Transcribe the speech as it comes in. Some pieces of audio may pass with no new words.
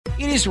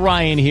It is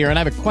Ryan here, and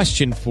I have a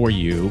question for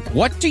you.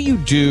 What do you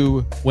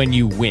do when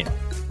you win?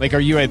 Like, are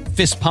you a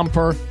fist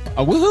pumper,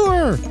 a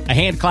woohooer, a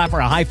hand clapper,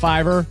 a high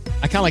fiver?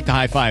 I kind of like the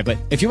high five, but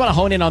if you want to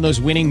hone in on those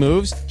winning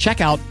moves,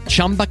 check out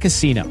Chumba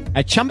Casino.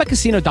 At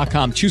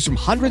ChumbaCasino.com, choose from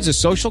hundreds of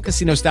social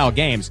casino-style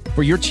games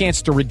for your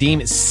chance to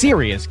redeem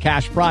serious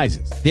cash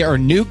prizes. There are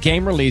new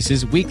game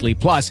releases weekly,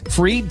 plus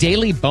free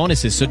daily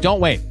bonuses. So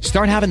don't wait.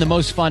 Start having the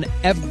most fun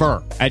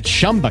ever at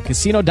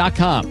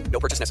ChumbaCasino.com.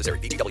 No purchase necessary.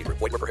 VGW Group.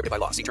 Void where prohibited by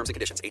law. See terms and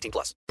conditions.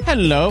 18+.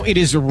 Hello, it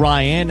is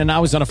Ryan, and I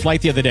was on a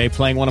flight the other day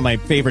playing one of my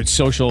favorite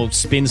social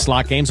spin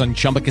slot games on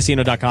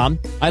ChumbaCasino.com.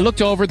 I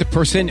looked over at the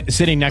person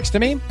sitting next to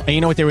me, and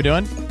you know what they were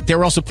doing? They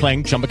were also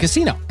playing Chumba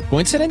Casino.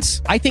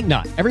 Coincidence? I think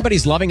not.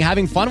 Everybody's loving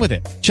having fun with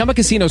it. Chumba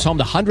Casino is home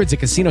to hundreds of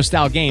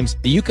casino-style games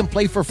that you can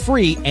play for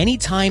free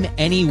anytime,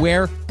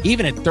 anywhere,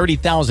 even at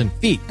 30,000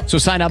 feet. So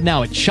sign up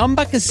now at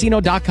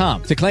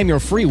ChumbaCasino.com to claim your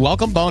free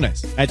welcome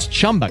bonus. That's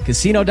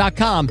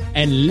ChumbaCasino.com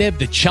and live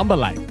the Chumba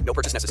life. No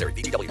purchase necessary.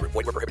 VGW Group.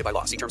 Void where prohibited by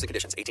law. See terms and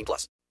conditions.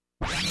 18+.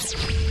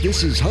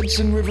 This is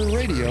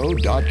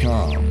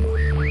HudsonRiverRadio.com.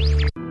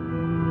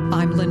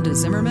 I'm Linda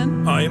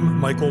Zimmerman. I'm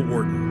Michael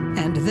Warden.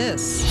 And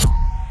this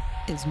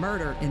is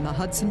Murder in the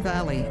Hudson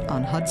Valley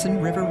on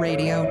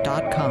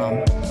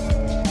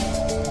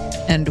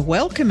HudsonRiverRadio.com. And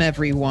welcome,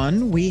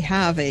 everyone. We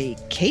have a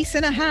case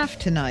and a half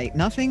tonight.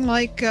 Nothing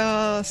like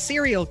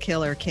serial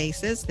killer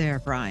cases there,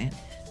 Brian.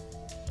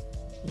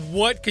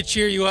 What could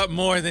cheer you up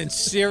more than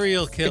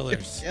serial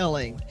killers?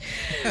 Killing.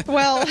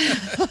 Well,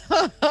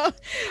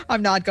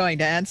 I'm not going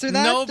to answer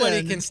that.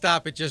 Nobody can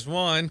stop at just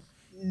one.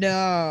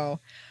 No.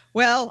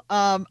 Well,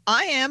 I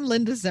am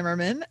Linda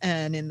Zimmerman,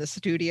 and in the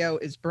studio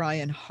is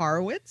Brian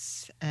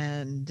Horowitz.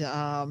 And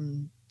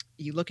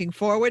you looking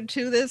forward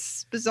to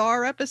this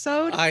bizarre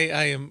episode? I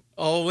am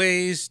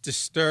always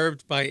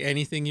disturbed by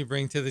anything you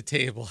bring to the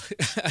table.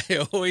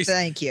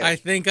 Thank you. I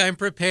think I'm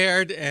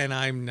prepared, and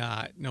I'm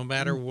not, no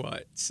matter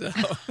what. So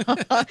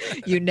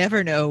you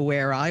never know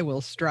where I will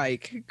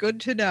strike.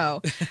 Good to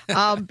know.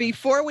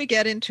 Before we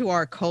get into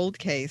our cold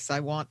case,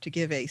 I want to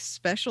give a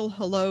special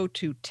hello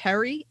to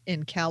Terry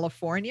in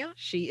California.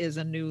 She is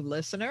a new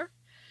listener.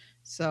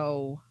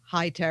 So,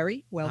 hi,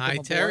 Terry. Welcome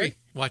aboard. Hi, Terry.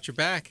 Watch your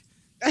back.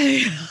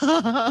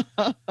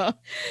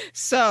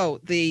 So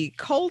the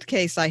cold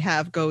case I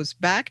have goes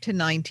back to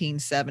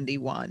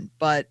 1971,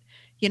 but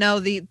you know,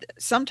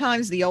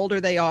 sometimes the older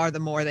they are, the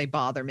more they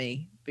bother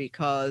me,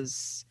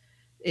 because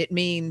it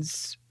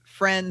means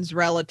friends,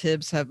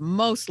 relatives have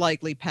most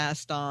likely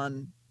passed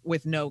on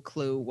with no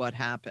clue what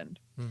happened.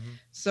 Mm-hmm.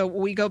 So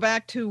we go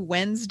back to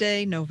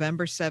Wednesday,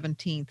 November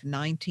 17th,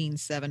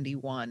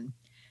 1971.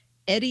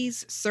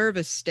 Eddie's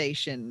service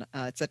station,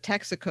 it's a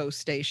Texaco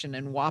station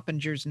in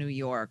Wappingers, New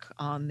York,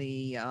 on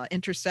the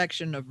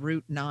intersection of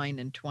Route 9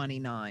 and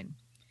 29.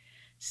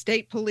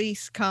 State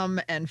police come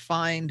and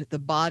find the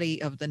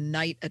body of the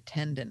night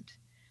attendant,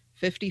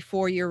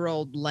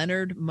 54-year-old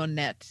Leonard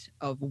Monette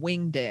of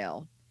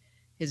Wingdale.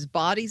 His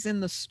body's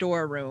in the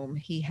storeroom.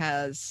 He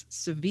has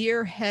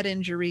severe head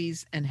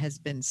injuries and has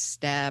been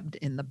stabbed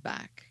in the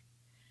back.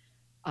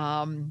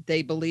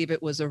 They believe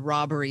it was a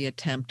robbery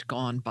attempt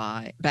gone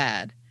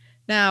bad.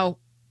 Now,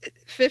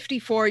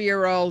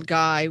 54-year-old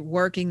guy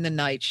working the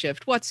night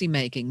shift, what's he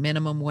making?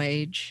 Minimum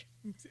wage?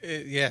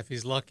 Yeah, if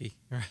he's lucky.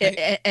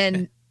 Right?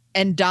 And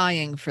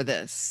dying for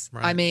this.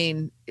 Right. I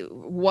mean,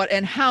 what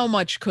and how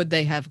much could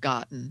they have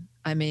gotten?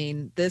 I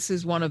mean, this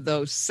is one of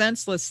those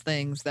senseless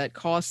things that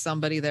cost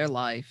somebody their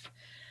life.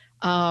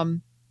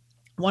 One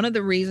of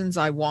the reasons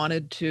I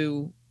wanted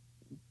to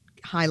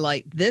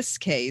highlight this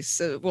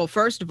case, well,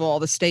 first of all,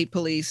 the state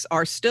police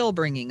are still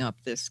bringing up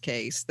this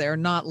case. They're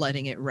not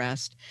letting it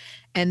rest.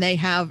 And they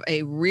have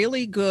a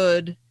really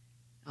good,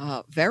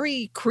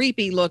 very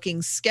creepy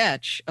looking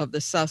sketch of the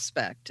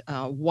suspect.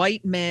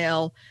 White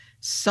male,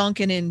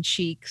 sunken in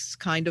cheeks,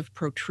 kind of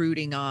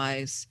protruding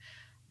eyes.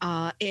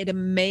 It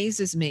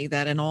amazes me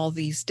that in all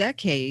these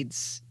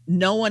decades,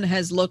 no one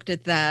has looked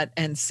at that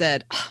and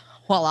said,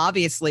 well,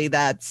 obviously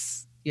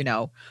that's,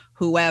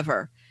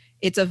 whoever.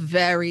 It's a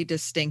very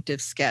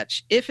distinctive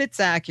sketch, if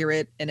it's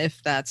accurate and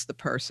if that's the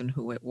person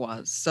who it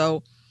was.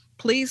 So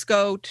please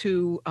go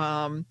to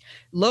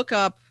look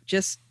up,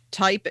 just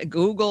type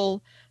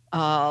Google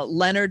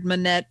Leonard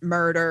Monette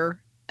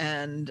murder,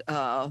 and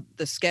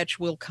the sketch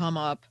will come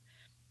up.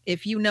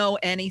 If you know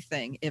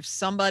anything, if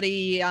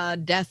somebody,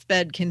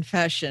 deathbed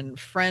confession,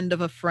 friend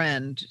of a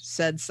friend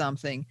said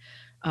something,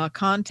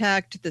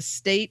 contact the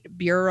State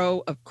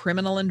Bureau of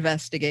Criminal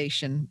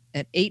Investigation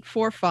at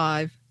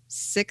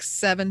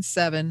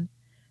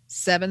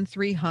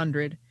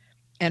 845-677-7300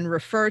 and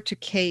refer to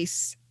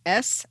case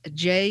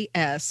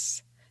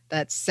SJS,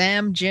 that's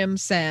Sam Jim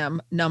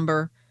Sam,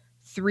 number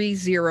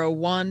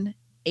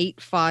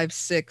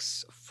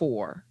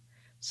 301-8564.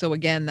 So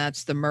again,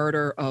 that's the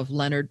murder of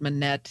Leonard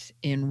Monette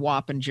in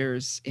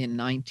Wappingers in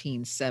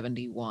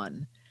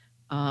 1971.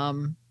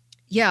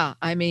 Yeah,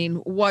 I mean,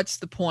 what's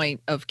the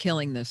point of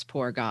killing this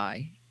poor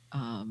guy?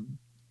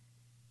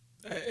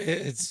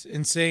 It's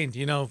insane.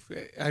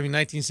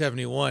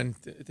 1971,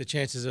 the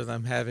chances of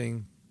them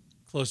having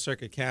closed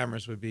circuit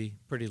cameras would be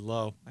pretty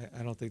low.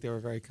 I don't think they were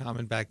very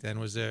common back then.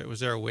 Was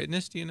there a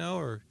witness? Do you know,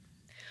 or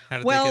how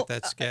did they get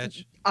that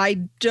sketch? I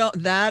don't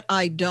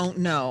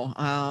know.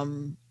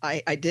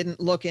 I didn't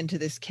look into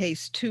this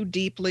case too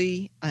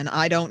deeply, and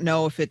I don't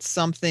know if it's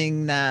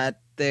something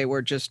that they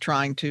were just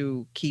trying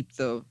to keep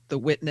the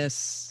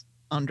witness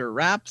under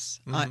wraps.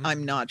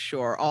 I'm not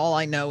sure. All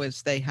I know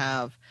is they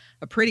have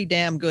a pretty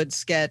damn good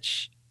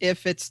sketch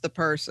if it's the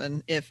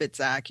person, if it's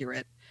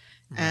accurate.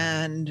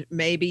 And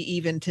maybe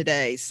even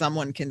today,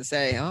 someone can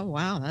say, oh,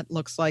 wow, that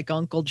looks like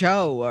Uncle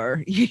Joe,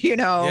 or,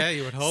 Yeah,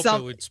 you would hope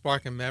it would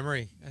spark a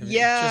memory. I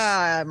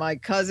mean, my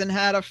cousin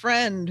had a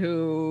friend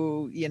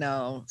who,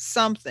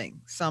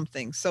 something.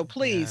 So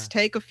please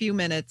take a few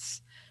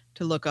minutes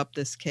to look up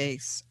this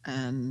case,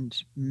 and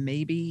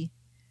maybe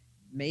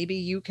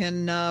you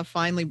can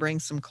finally bring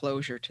some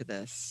closure to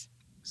this.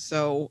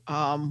 So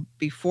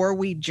before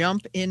we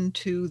jump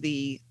into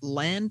the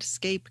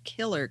landscape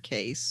killer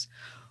case,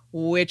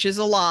 which is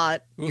a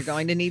lot. Oof. You're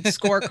going to need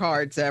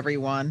scorecards,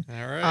 everyone.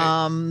 All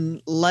right.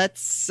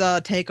 Let's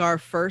take our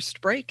first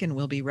break, and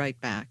we'll be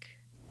right back.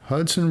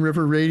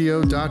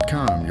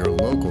 HudsonRiverRadio.com, your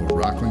local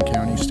Rockland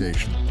County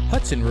station.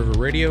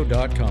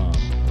 HudsonRiverRadio.com,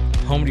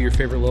 home to your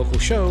favorite local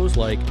shows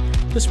like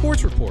The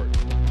Sports Report,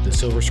 The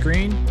Silver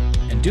Screen,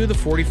 and Do the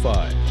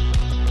 45.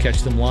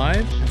 Catch them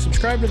live and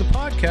subscribe to the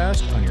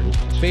podcast on your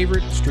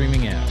favorite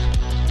streaming app.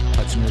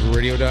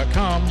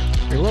 HudsonRiverRadio.com,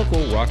 your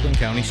local Rockland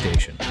County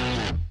station.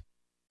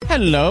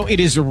 Hello, it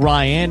is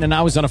Ryan, and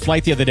I was on a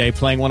flight the other day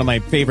playing one of my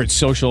favorite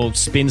social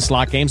spin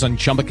slot games on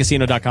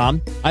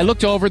ChumbaCasino.com. I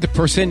looked over at the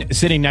person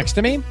sitting next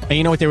to me, and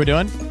you know what they were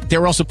doing? They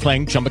were also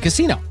playing Chumba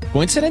Casino.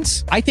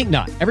 Coincidence? I think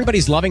not.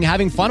 Everybody's loving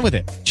having fun with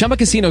it. Chumba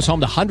Casino is home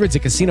to hundreds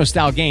of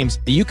casino-style games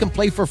that you can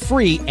play for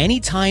free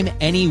anytime,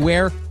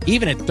 anywhere,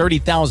 even at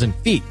 30,000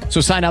 feet.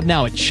 So sign up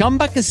now at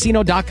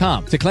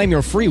ChumbaCasino.com to claim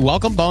your free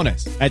welcome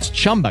bonus. That's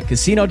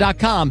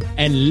ChumbaCasino.com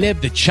and live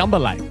the Chumba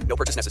life. No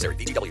purchase necessary.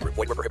 VGW. Void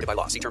where prohibited by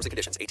law. See terms and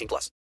conditions.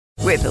 18+.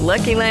 With the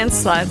Lucky Land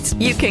Slots,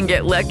 you can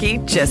get lucky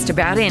just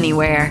about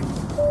anywhere.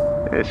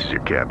 This is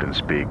your captain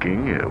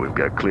speaking. We've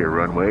got clear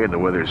runway and the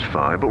weather's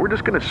fine, but we're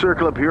just going to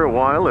circle up here a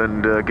while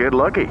and get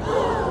lucky.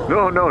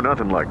 No,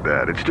 nothing like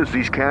that. It's just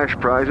these cash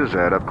prizes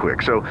add up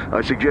quick. So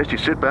I suggest you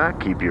sit back,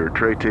 keep your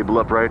tray table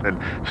upright, and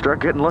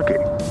start getting lucky.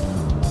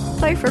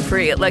 Play for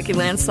free at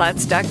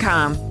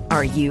LuckyLandSlots.com.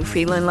 Are you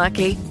feeling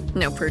lucky?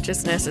 No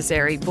purchase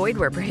necessary. Void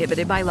where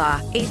prohibited by law.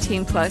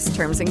 18+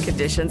 terms and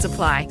conditions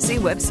apply. See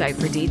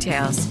website for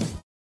details.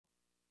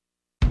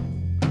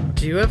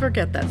 Do you ever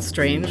get that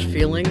strange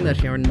feeling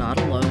that you're not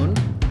alone?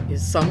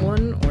 Is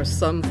someone or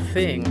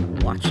something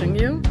watching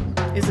you?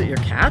 Is it your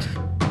cat?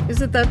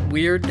 Is it that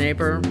weird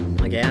neighbor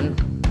again?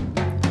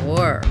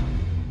 Or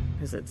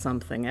is it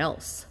something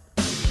else?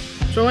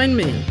 Join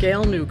me,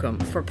 Gail Newcomb,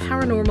 for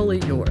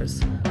Paranormally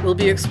Yours. We'll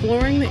be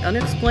exploring the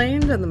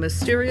unexplained and the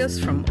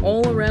mysterious from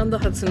all around the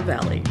Hudson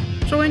Valley.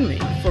 Join me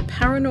for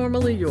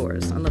Paranormally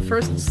Yours on the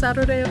first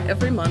Saturday of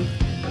every month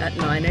at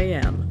 9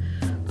 a.m.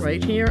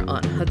 right here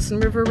on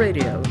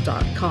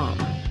HudsonRiverRadio.com.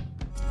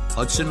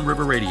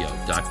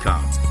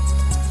 HudsonRiverRadio.com.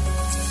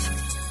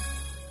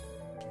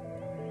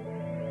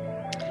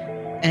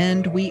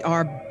 And we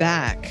are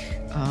back.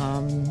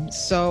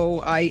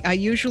 So I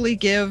usually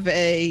give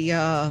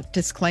a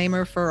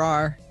disclaimer for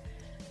our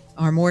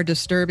more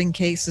disturbing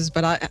cases,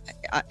 but I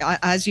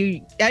as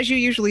you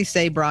usually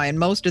say, Brian,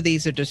 most of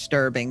these are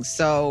disturbing.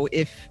 So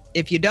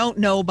if you don't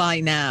know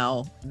by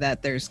now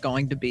that there's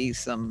going to be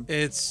some,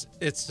 it's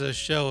a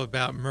show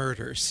about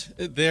murders.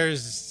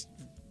 It's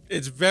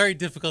very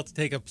difficult to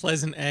take a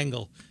pleasant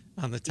angle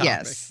on the topic.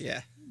 Yes.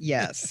 Yeah.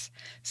 Yes.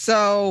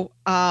 So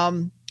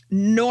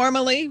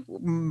normally,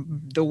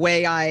 the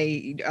way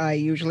I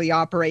usually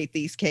operate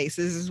these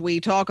cases is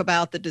we talk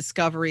about the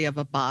discovery of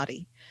a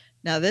body.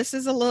 Now, this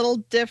is a little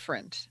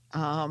different.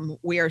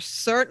 We are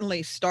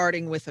certainly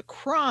starting with a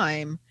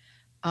crime,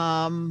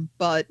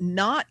 but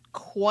not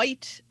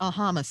quite a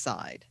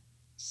homicide.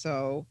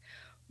 So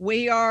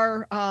we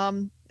are,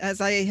 as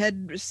I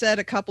had said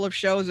a couple of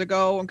shows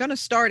ago, I'm going to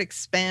start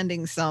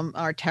expanding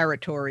our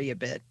territory a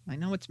bit. I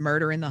know it's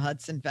murder in the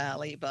Hudson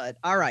Valley, but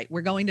all right, we're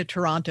going to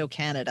Toronto,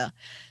 Canada,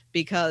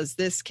 because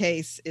this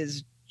case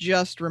is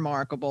just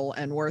remarkable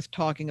and worth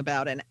talking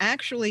about. And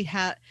actually,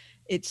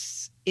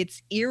 it's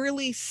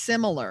eerily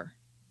similar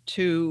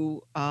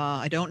to,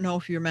 I don't know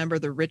if you remember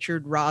the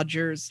Richard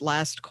Rogers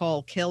Last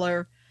Call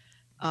Killer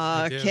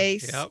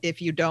case. Yep.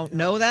 If you don't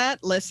know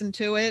that, listen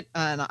to it.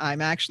 And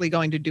I'm actually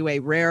going to do a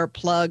rare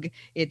plug.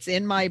 It's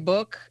in my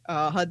book,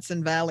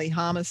 Hudson Valley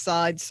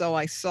Homicide. So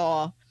I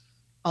saw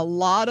a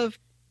lot of,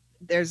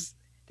 there's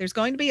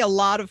going to be a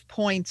lot of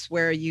points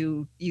where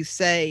you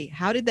say,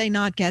 how did they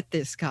not get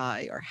this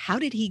guy? Or how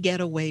did he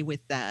get away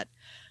with that?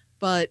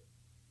 But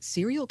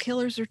serial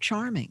killers are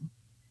charming.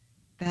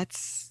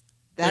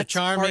 They're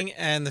charming,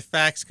 and the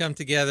facts come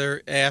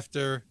together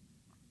after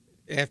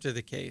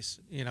the case.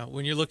 You know,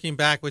 when you're looking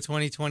back with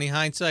 20/20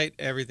 hindsight,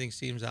 everything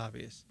seems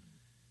obvious,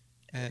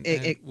 and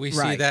we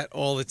see that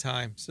all the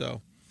time.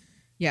 So,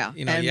 Yeah.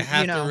 You know, and, you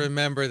have to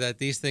remember that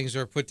these things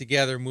are put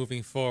together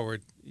moving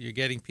forward. You're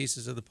getting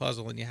pieces of the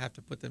puzzle, and you have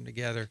to put them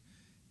together.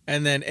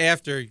 And then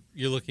after,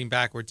 you're looking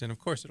backwards, and of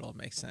course it all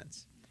makes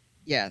sense.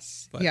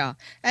 Yes. Yeah.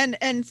 And,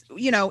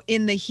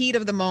 in the heat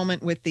of the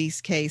moment with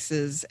these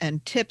cases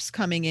and tips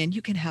coming in,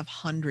 you can have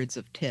hundreds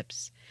of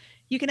tips.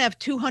 You can have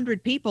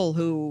 200 people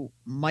who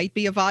might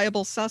be a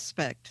viable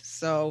suspect.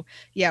 So,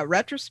 yeah,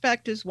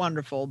 retrospect is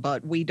wonderful,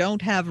 but we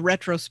don't have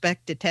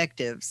retrospect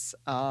detectives.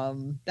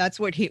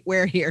 That's what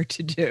we're here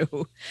to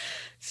do.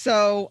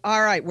 So,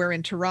 all right, we're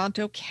in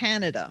Toronto,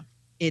 Canada.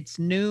 It's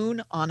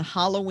noon on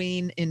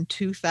Halloween in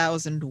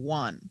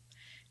 2001,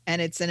 and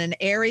it's in an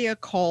area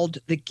called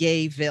the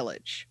Gay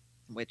Village,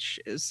 which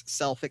is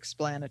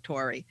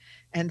self-explanatory.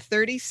 And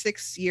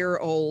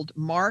 36-year-old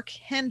Mark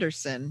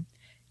Henderson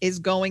is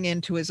going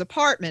into his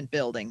apartment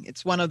building.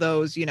 It's one of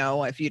those,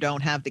 if you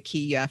don't have the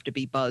key, you have to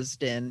be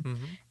buzzed in.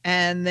 Mm-hmm.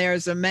 And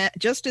there's a man,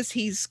 just as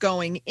he's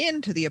going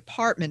into the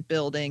apartment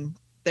building,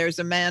 there's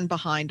a man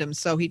behind him.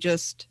 So he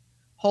just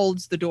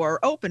holds the door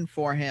open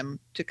for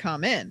him to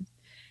come in.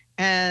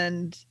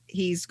 And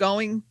he's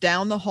going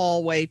down the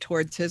hallway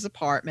towards his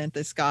apartment.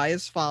 This guy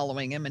is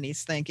following him, and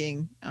he's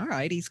thinking, all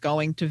right, he's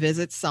going to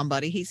visit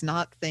somebody. He's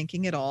not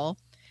thinking at all.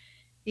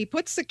 He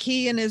puts the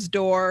key in his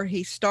door.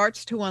 He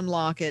starts to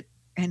unlock it,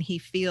 and he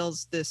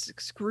feels this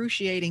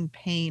excruciating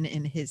pain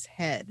in his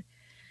head.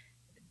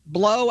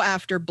 Blow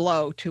after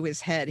blow to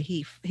his head.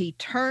 He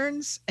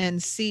turns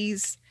and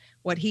sees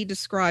what he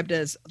described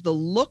as the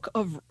look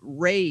of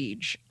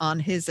rage on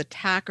his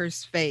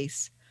attacker's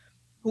face,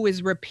 who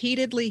is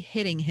repeatedly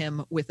hitting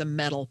him with a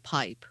metal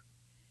pipe,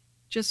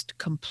 just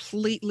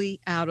completely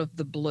out of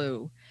the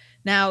blue.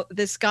 Now,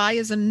 this guy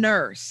is a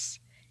nurse.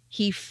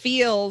 He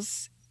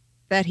feels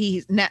that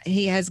he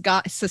has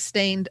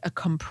sustained a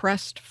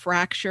compressed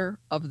fracture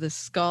of the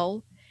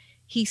skull.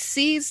 He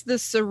sees the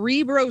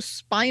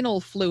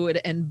cerebrospinal fluid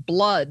and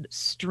blood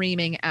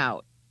streaming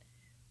out.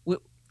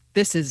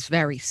 This is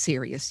very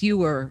serious. You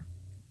were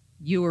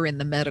in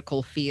the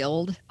medical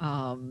field.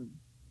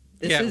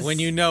 When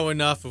you know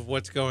enough of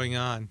what's going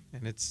on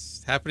and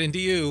it's happening to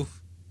you,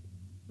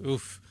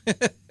 oof.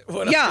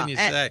 What else can you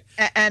say?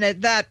 And at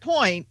that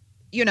point,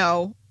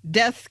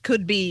 death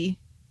could be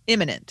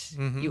imminent.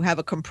 Mm-hmm. You have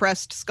a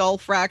compressed skull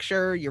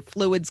fracture, your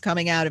fluids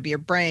coming out of your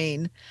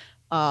brain,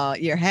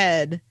 your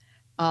head,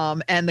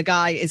 and the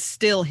guy is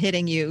still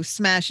hitting you,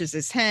 smashes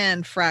his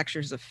hand,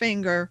 fractures a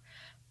finger.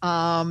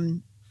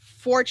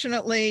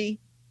 Fortunately,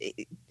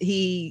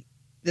 the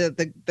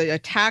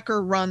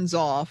attacker runs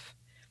off.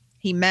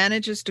 He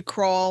manages to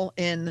crawl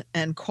in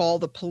and call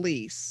the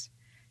police.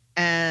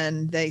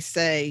 And they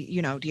say,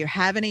 do you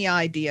have any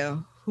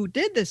idea who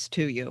did this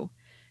to you?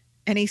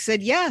 And he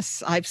said,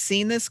 yes, I've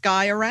seen this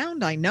guy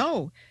around. I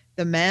know.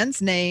 The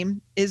man's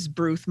name is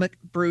Bruce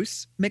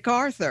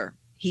McArthur.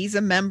 He's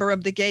a member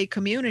of the gay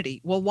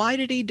community. Well, why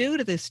did he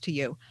do this to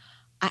you?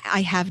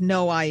 I have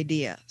no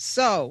idea.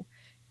 So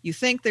you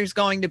think there's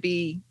going to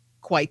be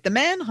quite the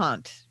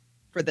manhunt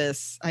for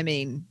this. I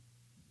mean,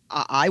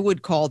 I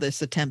would call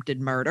this attempted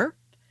murder.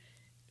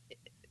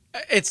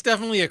 It's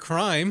definitely a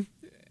crime.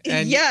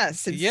 And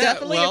yes, it's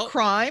definitely a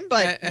crime.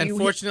 But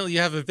unfortunately, you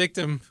have a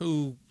victim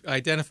who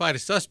identified a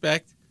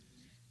suspect.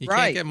 You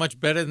can't get much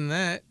better than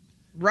that.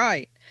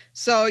 Right.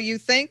 So you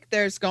think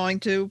there's going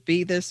to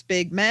be this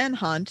big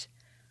manhunt,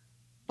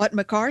 but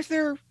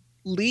McArthur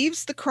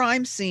leaves the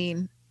crime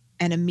scene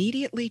and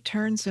immediately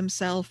turns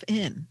himself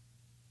in.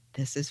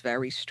 This is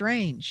very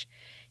strange.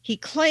 He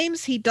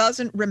claims he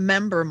doesn't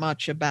remember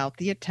much about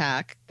the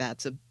attack.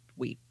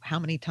 How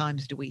many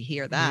times do we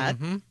hear that?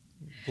 Mm-hmm.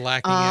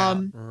 Blacking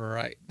out.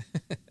 Right.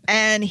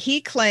 And he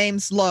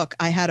claims, look,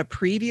 I had a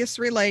previous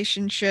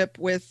relationship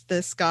with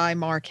this guy,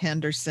 Mark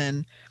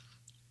Henderson.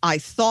 I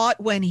thought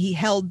when he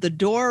held the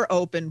door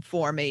open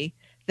for me,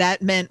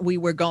 that meant we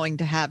were going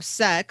to have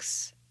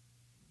sex.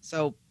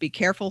 So be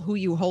careful who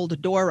you hold a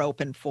door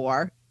open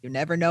for. You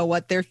never know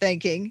what they're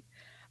thinking.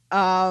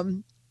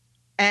 And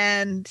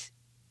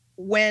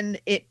when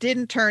it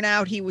didn't turn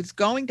out he was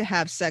going to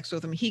have sex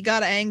with him, he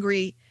got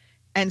angry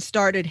and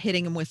started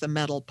hitting him with a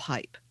metal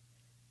pipe.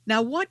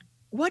 Now,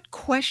 what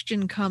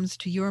question comes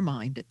to your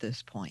mind at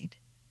this point?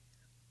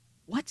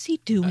 What's he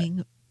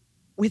doing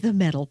with a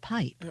metal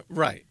pipe?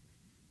 Right.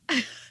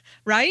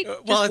 Right?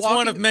 Well, it's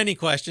one of many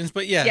questions,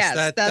 but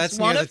yes, that's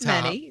one near of the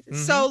top. many. Mm-hmm.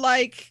 So,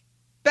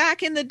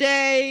 back in the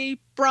day,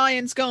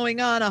 Brian's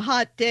going on a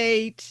hot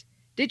date.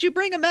 Did you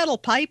bring a metal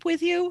pipe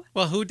with you?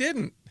 Well, who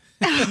didn't?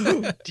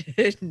 Who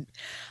didn't?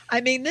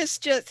 I mean,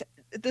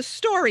 the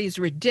story is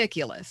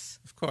ridiculous.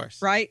 Of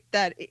course. Right?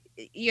 That,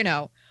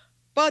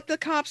 but the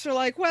cops are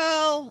like,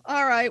 well,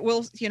 all right,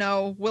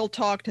 we'll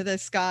talk to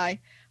this guy.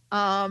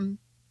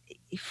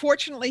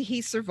 Fortunately,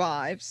 he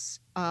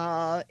survives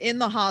in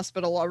the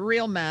hospital, a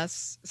real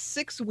mess,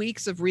 6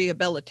 weeks of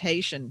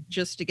rehabilitation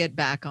just to get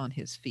back on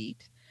his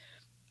feet.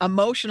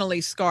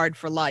 Emotionally scarred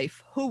for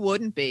life. Who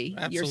wouldn't be?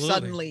 Absolutely. You're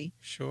suddenly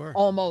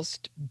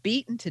almost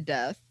beaten to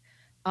death.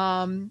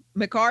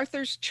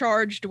 McArthur's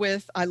charged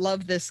with, I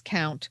love this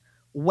count,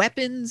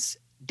 weapons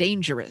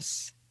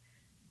dangerous.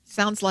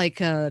 Sounds like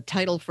a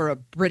title for a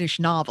British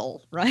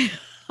novel, right?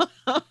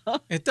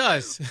 It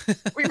does.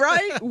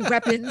 Right?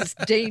 Weapons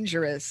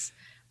dangerous.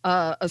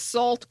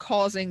 Assault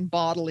causing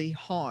bodily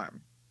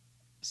harm.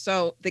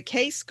 So the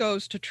case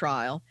goes to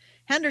trial.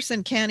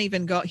 Henderson can't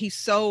even go. He's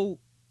so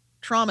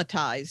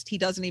traumatized. He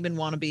doesn't even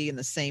want to be in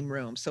the same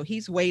room. So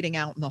he's waiting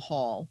out in the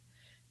hall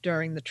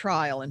during the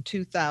trial in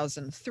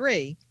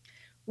 2003,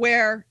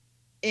 where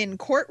in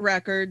court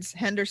records,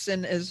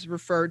 Henderson is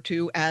referred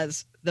to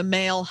as the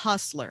male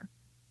hustler.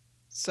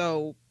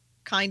 So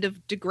kind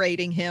of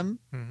degrading him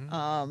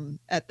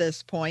at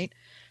this point.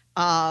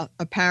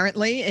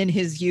 Apparently in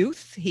his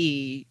youth,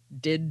 he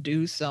did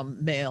do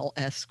some male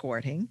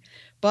escorting,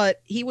 but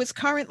he was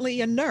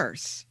currently a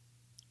nurse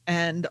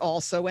and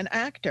also an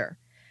actor.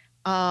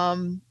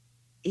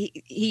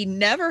 He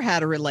never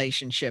had a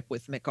relationship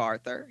with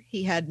MacArthur.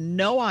 He had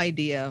no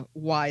idea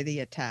why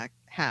the attack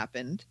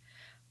happened.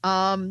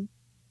 And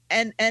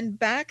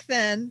back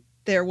then,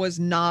 there was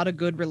not a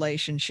good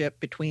relationship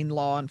between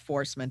law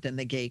enforcement and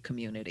the gay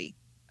community,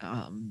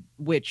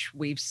 which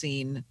we've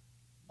seen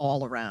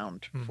all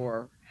around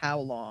for how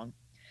long.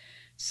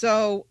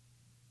 So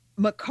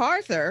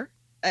MacArthur,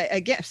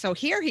 again, so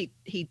here he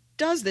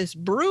does this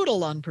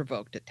brutal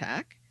unprovoked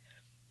attack,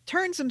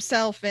 turns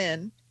himself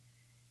in.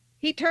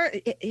 He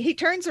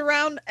turns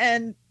around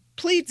and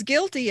pleads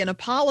guilty and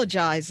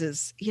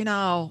apologizes.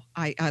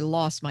 I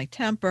lost my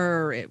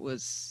temper. It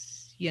was,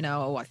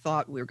 I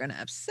thought we were going to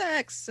have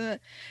sex.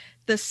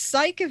 The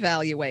psych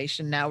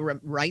evaluation, now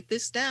write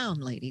this down,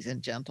 ladies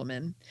and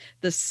gentlemen.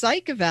 The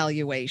psych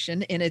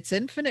evaluation, in its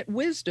infinite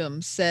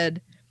wisdom,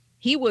 said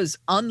he was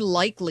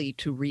unlikely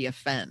to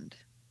reoffend.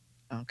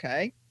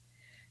 Okay.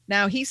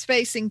 Now he's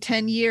facing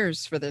 10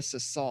 years for this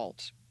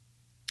assault.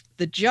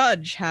 The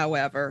judge,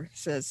 however,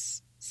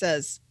 says,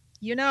 this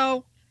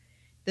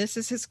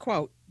is his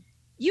quote,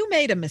 "You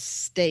made a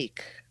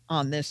mistake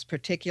on this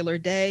particular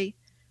day,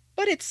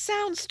 but it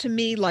sounds to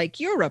me like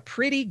you're a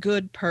pretty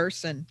good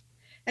person.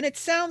 And it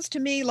sounds to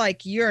me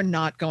like you're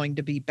not going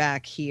to be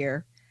back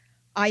here.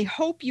 I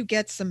hope you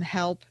get some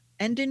help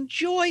and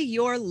enjoy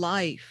your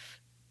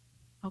life."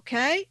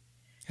 Okay?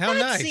 How that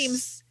nice.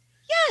 Seems,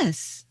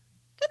 yes.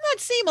 Doesn't that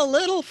seem a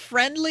little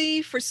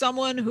friendly for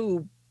someone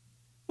who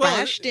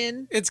bashed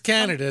in? It's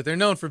Canada. They're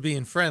known for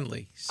being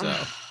friendly.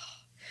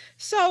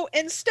 So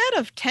instead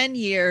of 10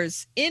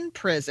 years in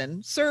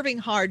prison, serving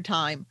hard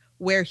time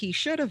where he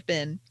should have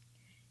been,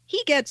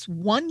 he gets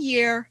 1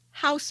 year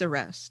house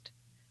arrest.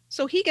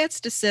 So he gets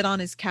to sit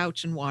on his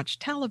couch and watch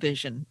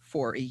television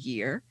for a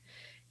year.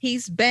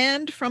 He's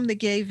banned from the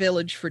gay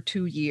village for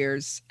 2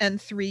 years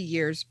and 3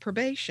 years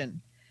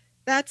probation.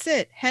 That's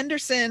it.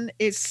 Henderson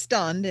is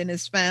stunned in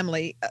his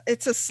family.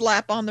 It's a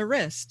slap on the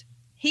wrist.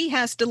 He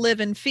has to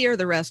live in fear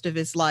the rest of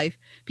his life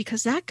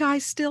because that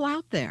guy's still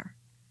out there.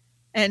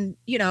 And,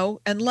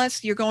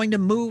 unless you're going to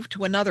move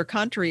to another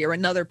country or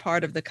another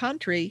part of the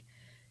country,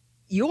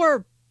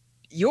 your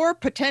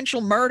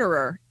potential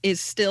murderer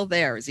is still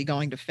there. Is he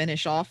going to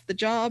finish off the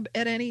job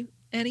at any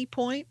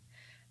point?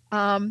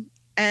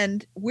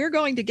 And we're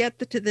going to get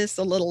to this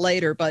a little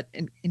later, but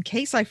in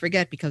case I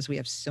forget, because we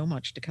have so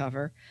much to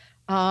cover,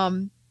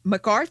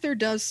 MacArthur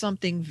does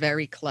something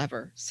very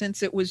clever.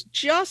 Since it was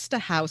just a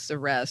house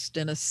arrest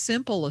and a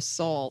simple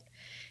assault,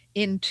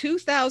 in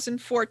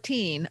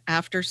 2014,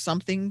 after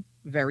something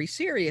very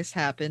serious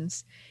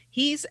happens,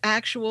 he's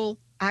actually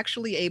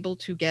able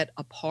to get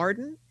a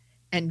pardon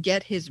and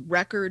get his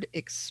record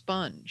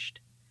expunged.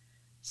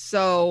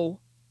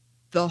 So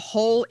the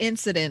whole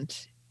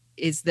incident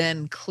is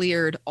then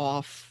cleared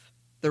off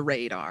the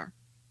radar.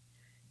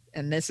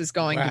 And this is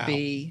going to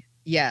be,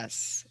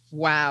 yes,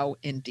 wow,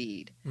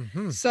 indeed.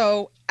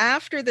 So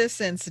after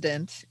this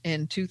incident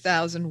in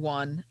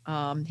 2001,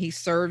 he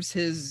serves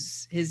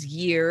his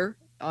year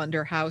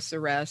under house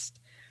arrest.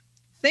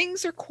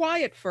 Things are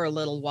quiet for a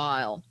little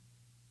while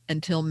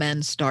until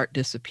men start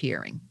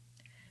disappearing.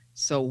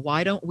 So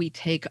why don't we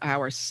take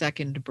our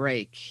second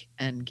break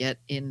and get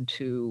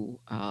into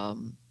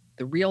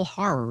the real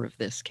horror of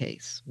this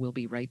case? We'll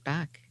be right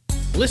back.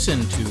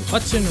 Listen to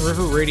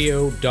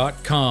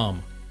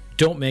HudsonRiverRadio.com.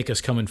 Don't make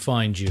us come and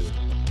find you.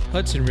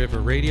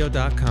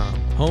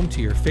 HudsonRiverRadio.com, home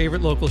to your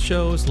favorite local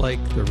shows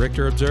like the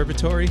Richter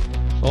Observatory,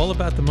 All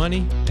About the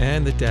Money,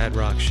 and the Dad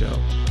Rock Show.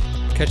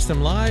 Catch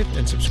them live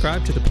and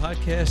subscribe to the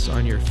podcast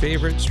on your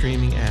favorite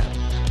streaming app.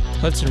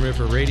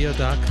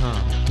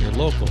 HudsonRiverRadio.com, your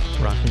local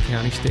Rockland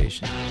County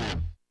station.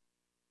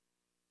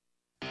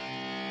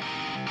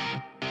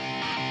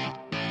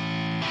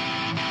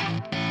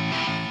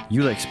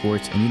 You like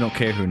sports and you don't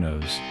care who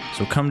knows.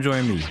 So come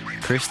join me,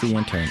 Chris the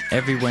Intern,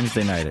 every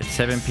Wednesday night at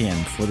 7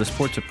 p.m. for the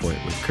Sports Report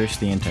with Chris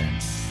the Intern.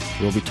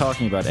 We'll be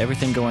talking about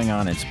everything going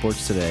on in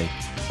sports today,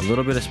 a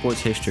little bit of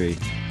sports history,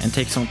 and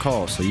take some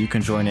calls so you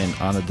can join in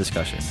on the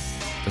discussion.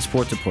 The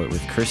Sports Report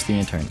with Chris the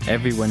Intern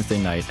every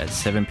Wednesday night at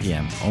 7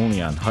 p.m.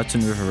 only on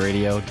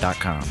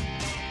HudsonRiverRadio.com.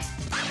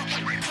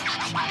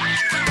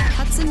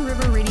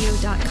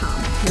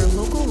 HudsonRiverRadio.com, your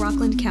local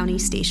Rockland County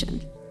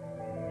station.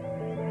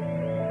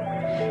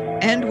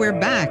 And we're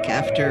back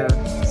after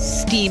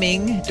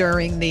steaming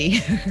during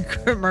the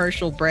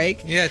commercial break.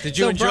 Yeah, did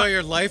you enjoy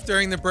your life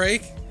during the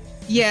break?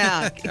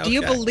 Yeah. Okay. Do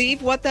you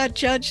believe what that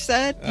judge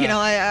said?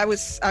 I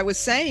was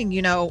saying,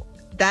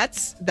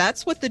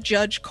 that's what the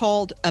judge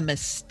called a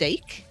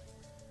mistake.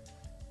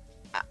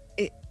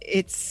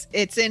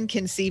 It's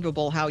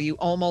inconceivable how you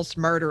almost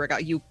murder a guy.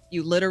 You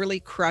literally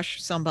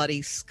crush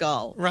somebody's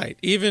skull. Right.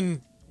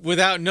 Even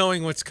without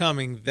knowing what's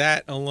coming,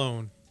 that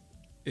alone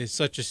is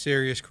such a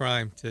serious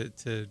crime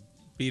to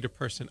beat a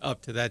person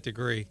up to that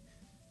degree.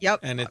 Yep.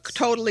 And it's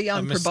totally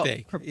a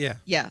mistake. Yeah.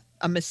 Yeah,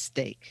 a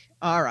mistake.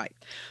 All right.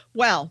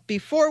 Well,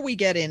 before we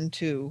get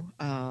into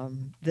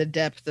the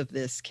depth of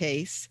this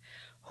case,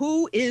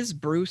 who is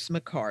Bruce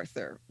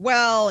McArthur?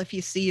 Well, if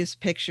you see his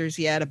pictures,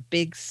 he had a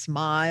big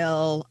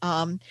smile.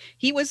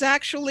 He was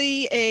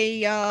actually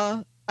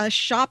a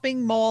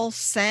shopping mall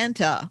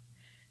Santa.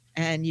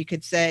 And you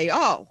could say,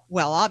 oh,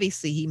 well,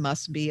 obviously he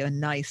must be a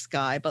nice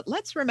guy. But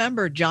let's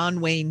remember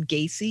John Wayne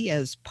Gacy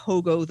as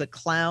Pogo the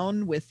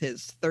Clown with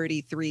his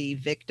 33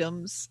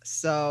 victims.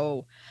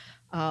 So,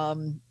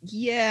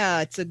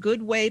 yeah, it's a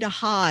good way to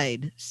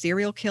hide.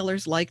 Serial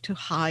killers like to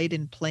hide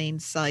in plain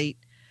sight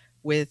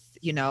with,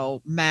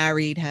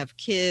 married, have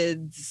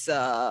kids,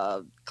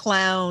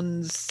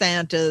 clowns,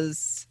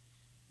 Santas.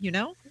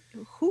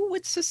 Who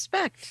would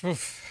suspect?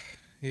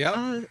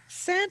 Yeah,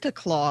 Santa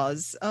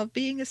Claus of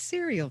being a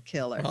serial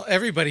killer. Well,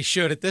 everybody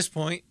should at this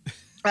point.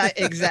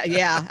 Exactly.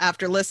 Yeah,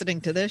 after listening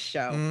to this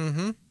show.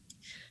 Mm-hmm.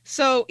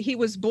 So he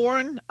was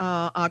born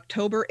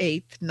October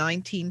 8th,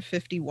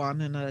 1951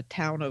 in a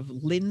town of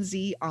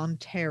Lindsay,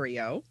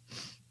 Ontario.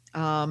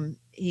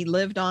 He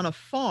lived on a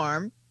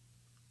farm.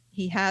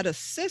 He had a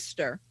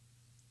sister,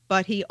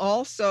 but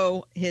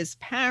his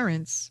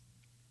parents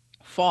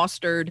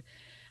fostered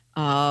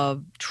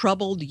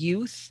troubled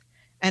youth.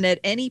 And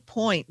at any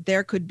point,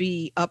 there could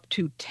be up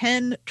to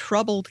 10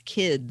 troubled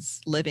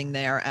kids living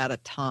there at a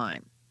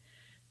time.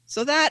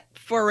 So that,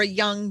 for a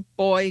young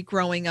boy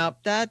growing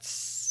up,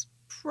 that's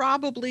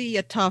probably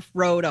a tough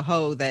row to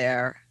hoe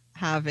there,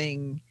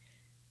 having,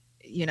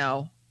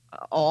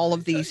 all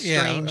of these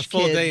strange a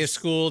full kids. day of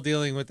school,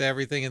 dealing with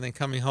everything, and then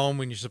coming home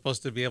when you're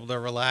supposed to be able to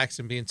relax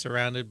and being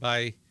surrounded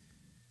by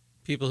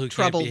people who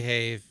Troubled. can't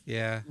behave.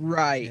 Yeah.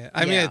 Right. Yeah.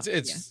 I mean,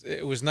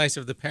 it was nice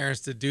of the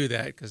parents to do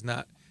that, because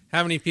not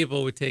how many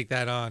people would take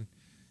that on.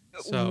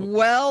 So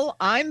Well,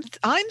 I'm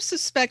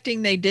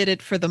suspecting they did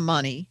it for the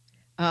money,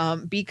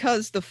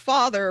 because the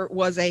father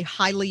was a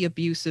highly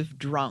abusive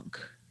drunk.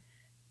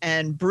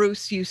 And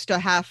Bruce used to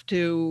have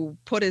to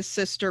put his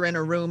sister in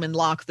a room and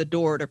lock the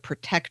door to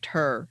protect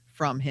her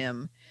from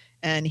him.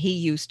 And he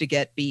used to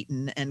get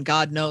beaten, and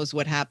God knows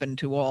what happened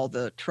to all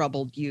the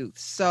troubled youth.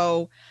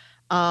 So,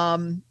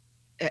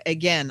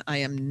 again, I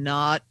am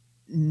not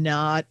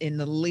in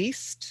the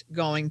least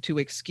going to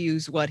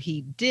excuse what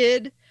he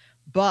did,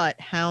 but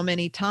how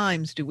many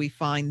times do we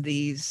find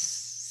these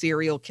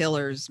serial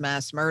killers,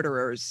 mass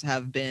murderers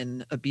have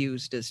been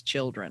abused as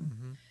children?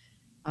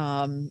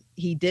 Mm-hmm.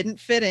 He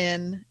didn't fit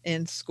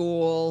in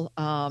school.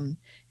 And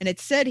it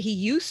said he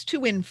used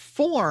to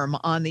inform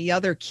on the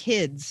other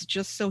kids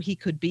just so he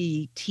could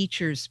be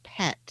teacher's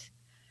pet.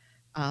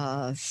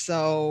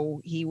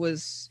 So he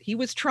was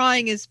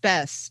trying his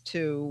best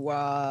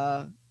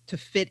to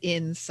fit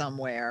in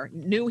somewhere.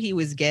 Knew he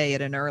was gay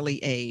at an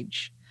early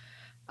age.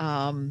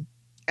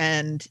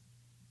 And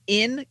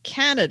in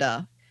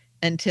Canada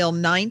until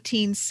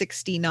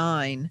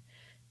 1969,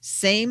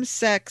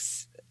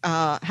 same-sex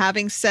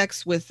having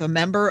sex with a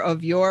member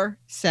of your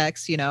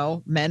sex,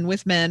 men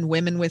with men,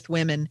 women with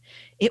women,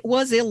 it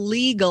was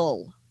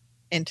illegal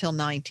until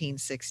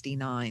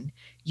 1969.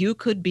 You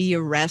could be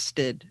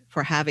arrested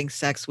for having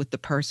sex with the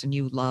person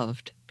you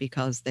loved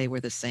because they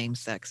were the same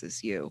sex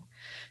as you.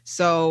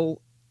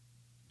 So,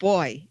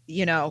 boy,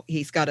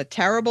 he's got a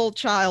terrible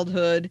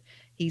childhood.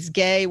 He's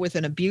gay with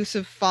an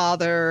abusive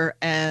father.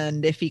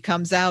 And if he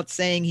comes out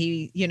saying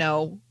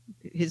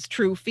his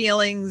true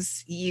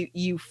feelings,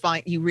 you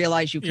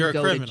realize you can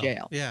go to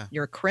jail. Yeah.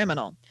 You're a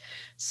criminal.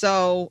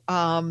 So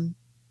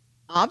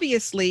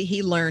obviously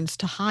he learns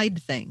to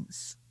hide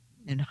things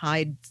and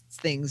hide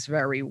things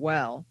very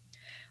well.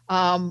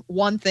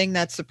 One thing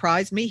that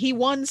surprised me, he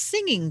won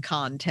singing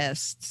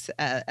contests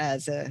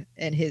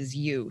in his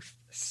youth.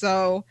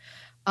 So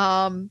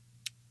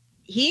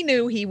he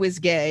knew he was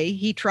gay.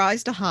 He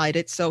tries to hide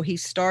it. So he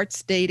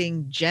starts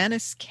dating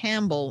Janice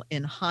Campbell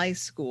in high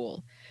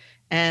school.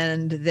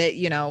 And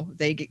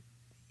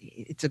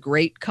it's a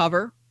great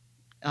cover.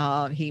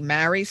 He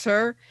marries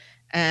her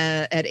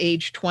at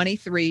age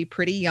 23,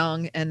 pretty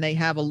young, and they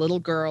have a little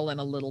girl and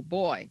a little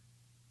boy.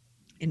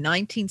 In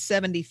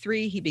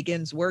 1973, he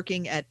begins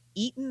working at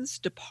Eaton's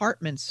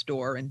department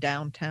store in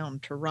downtown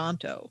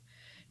Toronto.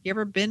 You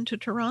ever been to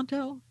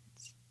Toronto?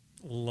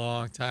 A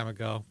long time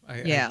ago.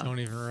 I don't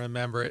even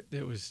remember it.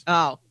 It was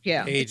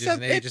ages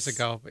and ages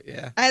ago, but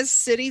yeah. As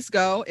cities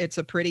go, it's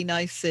a pretty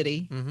nice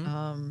city.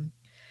 Mm-hmm.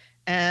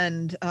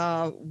 And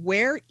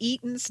where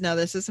Eaton's, now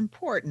this is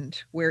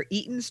important, where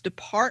Eaton's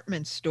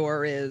department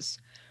store is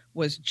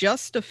was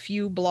just a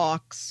few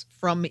blocks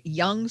from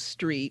Yonge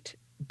Street,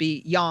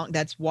 Yonge,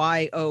 that's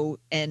Yonge,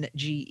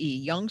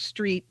 Yonge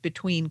Street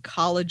between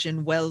College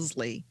and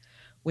Wellesley,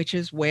 which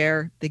is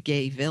where the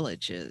gay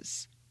village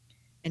is.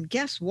 And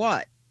guess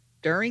what?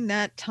 During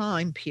that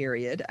time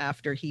period,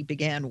 after he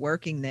began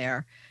working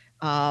there,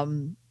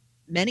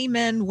 many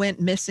men went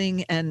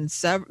missing and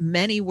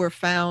many were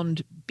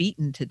found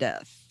beaten to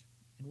death.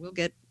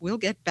 And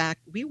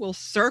we will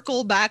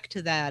circle back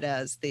to that,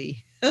 as the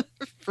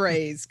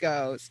phrase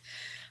goes.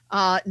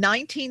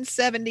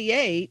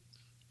 1978,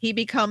 he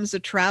becomes a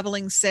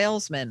traveling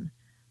salesman.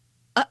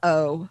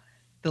 Uh-oh.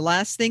 The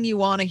last thing you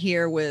want to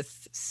hear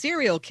with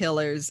serial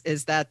killers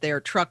is that they're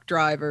truck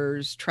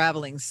drivers,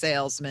 traveling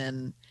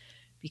salesmen,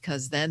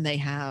 because then they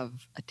have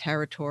a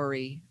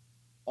territory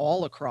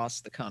all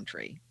across the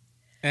country.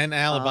 And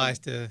alibis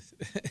to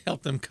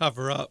help them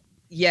cover up.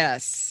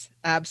 Yes,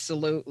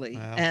 absolutely.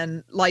 Wow.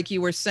 And like you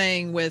were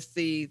saying with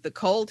the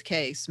cold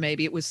case,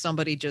 maybe it was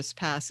somebody just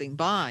passing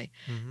by,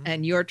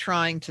 and you're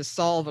trying to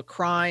solve a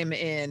crime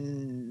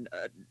in,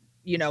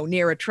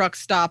 near a truck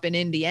stop in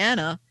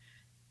Indiana.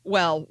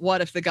 Well,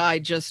 what if the guy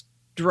just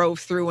drove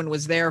through and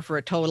was there for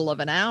a total of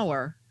an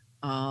hour?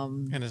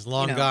 And is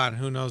long gone,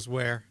 who knows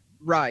where.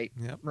 Right,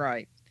 yep.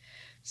 Right.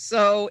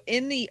 So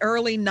in the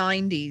early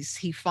 90s,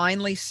 he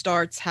finally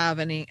starts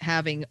having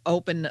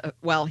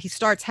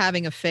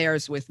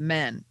affairs with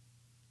men.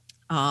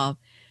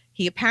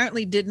 He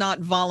apparently did not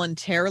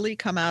voluntarily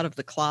come out of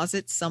the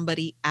closet.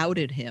 Somebody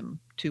outed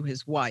him to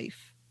his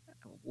wife,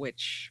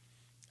 which...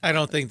 I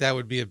don't think that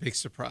would be a big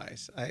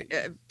surprise.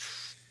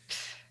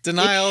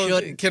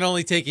 Denial can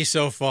only take you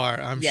so far.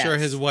 I'm sure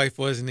his wife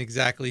wasn't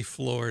exactly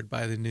floored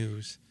by the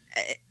news.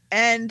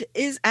 And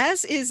is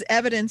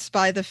evidenced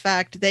by the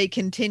fact they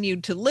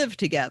continued to live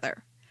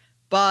together.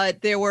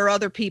 But there were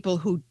other people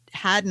who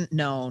hadn't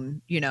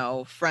known,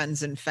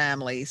 friends and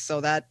family, so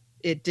that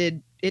it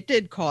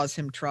did cause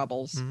him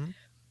troubles. Mm-hmm.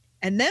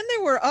 And then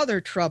there were other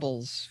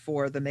troubles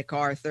for the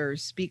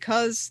MacArthurs,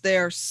 because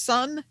their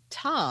son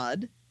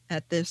Todd,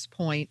 at this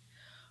point,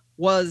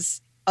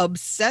 was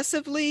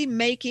obsessively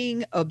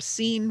making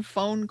obscene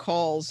phone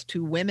calls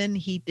to women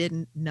he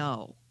didn't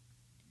know.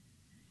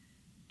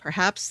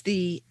 Perhaps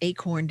the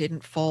acorn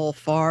didn't fall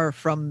far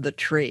from the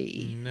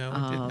tree. No,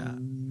 it did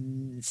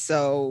not.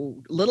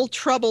 So little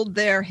troubled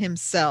there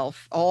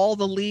himself. All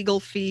the legal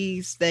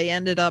fees, they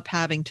ended up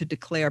having to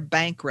declare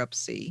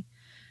bankruptcy.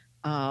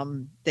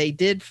 They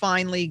did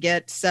finally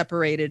get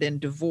separated and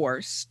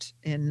divorced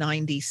in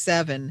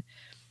 97.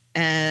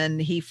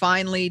 And he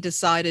finally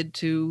decided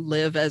to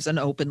live as an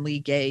openly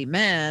gay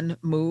man,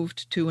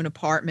 moved to an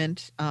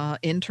apartment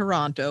in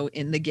Toronto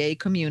in the gay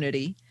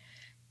community.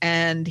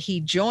 And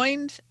he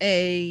joined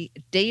a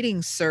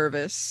dating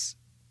service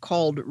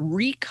called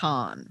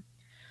Recon,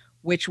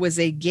 which was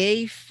a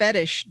gay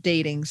fetish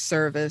dating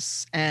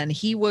service. And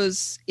he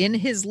was, in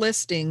his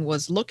listing,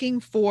 was looking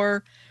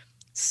for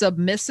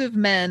submissive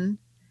men.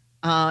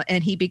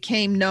 And he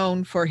became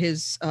known for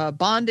his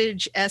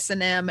bondage,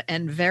 S&M,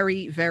 and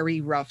very, very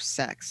rough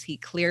sex. He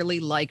clearly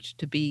liked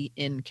to be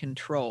in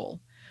control,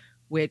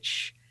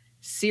 which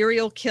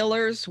serial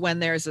killers, when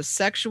there's a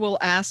sexual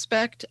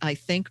aspect, I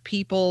think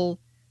people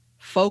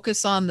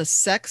focus on the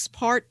sex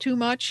part too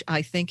much.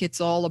 I think it's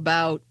all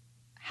about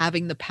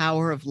having the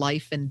power of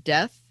life and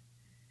death,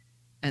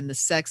 and the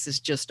sex is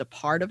just a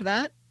part of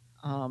that.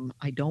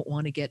 I don't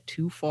want to get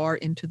too far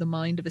into the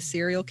mind of a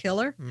serial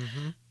killer.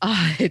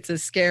 Mm-hmm. It's a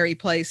scary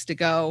place to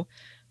go,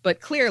 but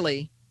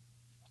clearly,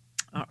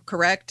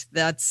 correct.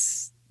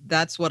 That's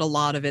what a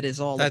lot of it is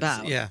all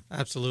about. Yeah,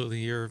 absolutely.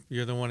 You're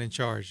the one in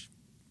charge.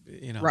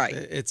 Right.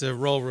 It's a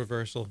role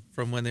reversal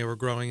from when they were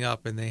growing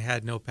up and they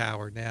had no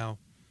power. Now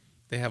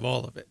they have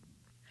all of it.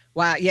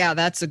 Wow. Yeah,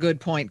 that's a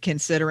good point,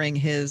 considering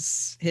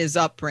his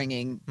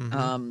upbringing.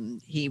 Mm-hmm.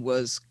 He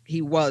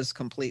was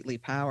completely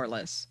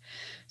powerless.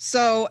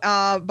 So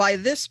by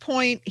this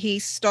point, he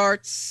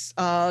starts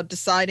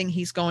deciding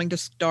he's going to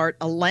start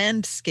a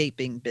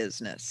landscaping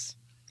business.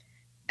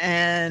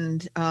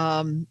 And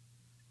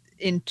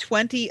in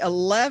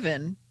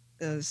 2011,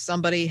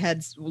 somebody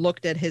had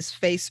looked at his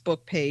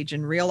Facebook page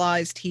and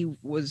realized he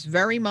was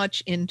very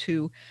much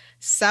into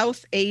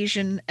South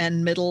Asian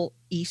and Middle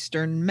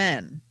Eastern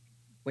men,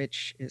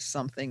 which is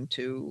something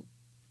to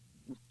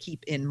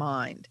keep in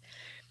mind.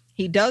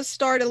 He does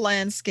start a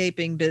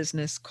landscaping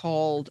business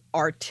called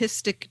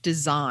Artistic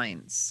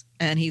Designs,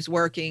 and he's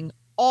working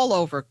all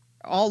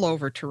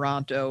over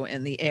Toronto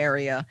and the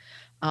area.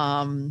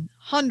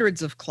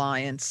 Hundreds of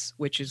clients,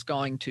 which is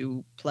going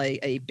to play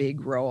a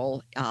big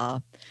role.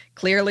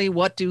 Clearly,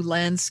 what do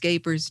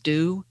landscapers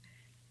do?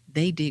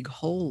 They dig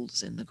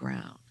holes in the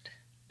ground.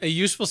 A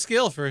useful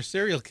skill for a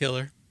serial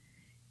killer.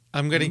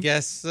 I'm going to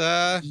guess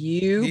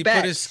he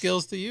put his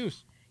skills to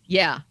use.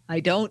 Yeah, I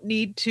don't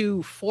need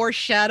to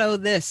foreshadow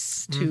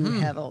this too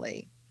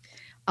heavily.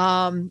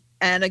 And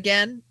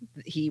again,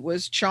 he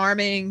was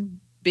charming,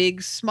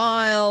 big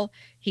smile.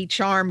 He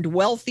charmed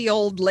wealthy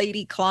old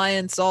lady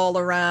clients all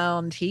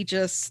around. He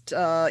just,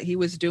 he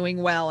was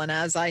doing well. And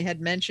as I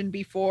had mentioned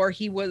before,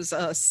 he was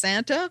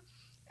Santa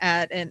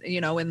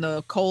in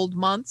the cold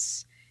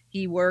months.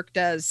 He worked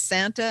as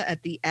Santa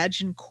at the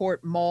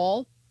Agincourt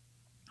Mall.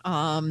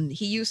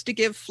 He used to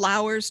give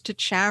flowers to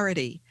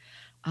charity.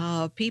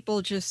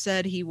 People just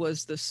said he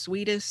was the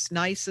sweetest,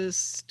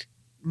 nicest,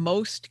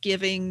 most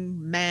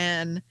giving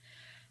man.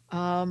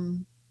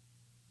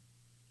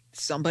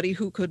 Somebody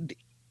who could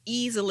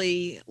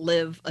easily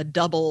live a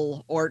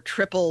double or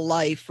triple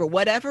life or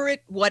whatever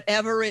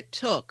it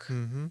took.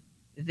 Mm-hmm.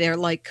 They're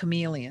like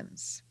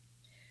chameleons.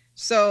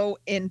 So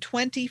in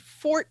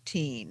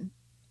 2014,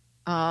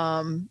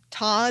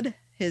 Todd,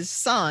 his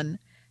son,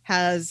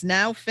 has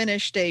now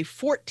finished a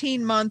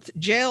 14-month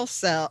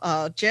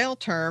jail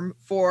term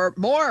for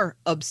more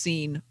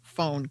obscene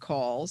phone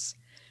calls.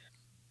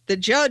 The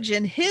judge,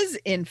 in his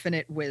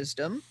infinite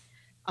wisdom,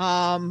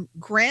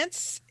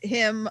 grants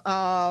him,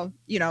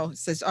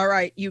 says, all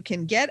right, you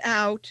can get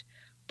out,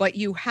 but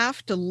you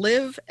have to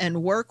live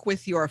and work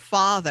with your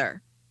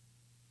father.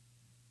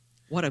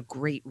 What a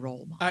great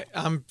role model.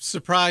 I'm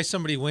surprised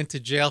somebody went to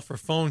jail for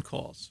phone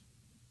calls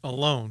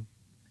alone.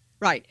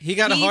 Right. He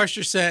got a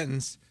harsher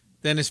sentence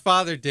than his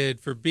father did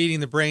for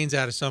beating the brains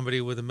out of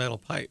somebody with a metal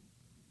pipe.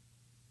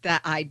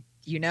 That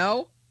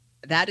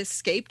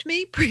escaped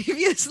me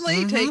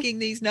previously, taking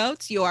these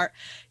notes. You are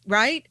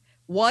right.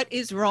 What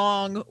is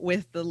wrong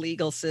with the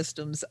legal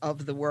systems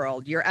of the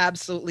world? You're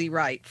absolutely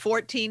right.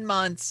 14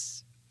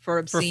 months for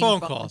obscene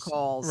phone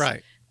calls.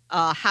 Right.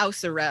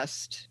 House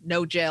arrest,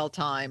 no jail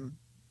time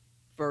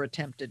for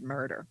attempted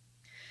murder.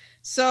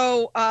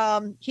 So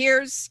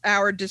here's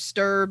our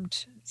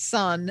disturbed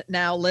son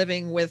now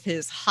living with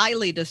his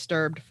highly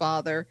disturbed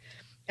father.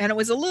 And it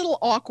was a little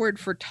awkward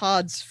for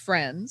Todd's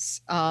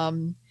friends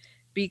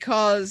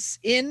because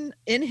in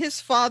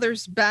his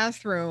father's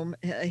bathroom,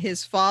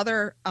 his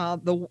father,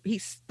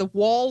 the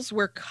walls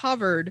were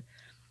covered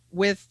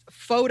with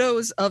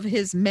photos of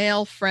his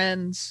male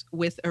friends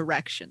with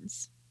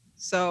erections.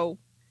 So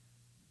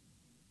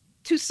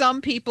to some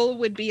people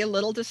would be a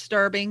little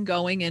disturbing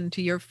going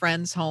into your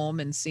friend's home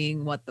and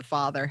seeing what the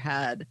father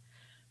had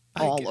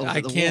all over the walls.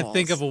 I can't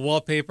think of a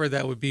wallpaper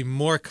that would be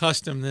more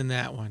custom than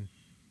that one.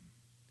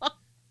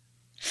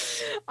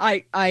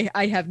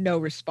 I have no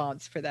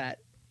response for that.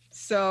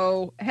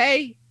 So,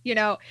 hey,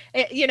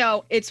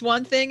 it's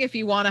one thing if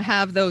you want to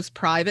have those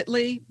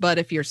privately, but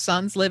if your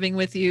son's living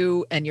with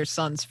you and your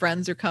son's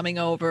friends are coming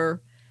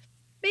over,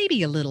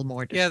 maybe a little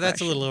more discretion. Yeah, that's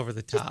a little over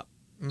the top.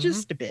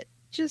 Just a bit.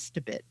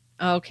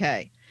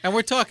 Okay. And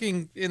we're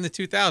talking in the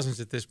 2000s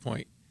at this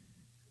point.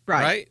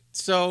 Right?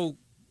 So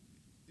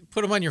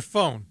put them on your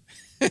phone.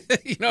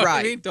 What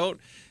I mean? Don't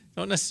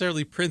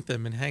necessarily print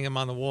them and hang them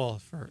on the wall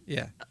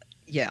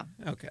yeah.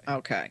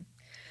 Okay.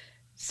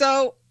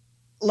 So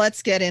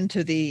let's get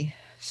into the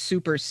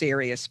super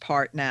serious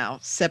part now.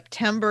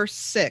 September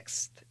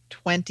 6th,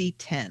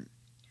 2010.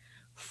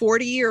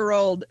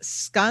 40-year-old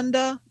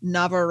Skanda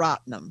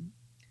Navaratnam,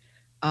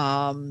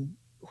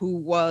 who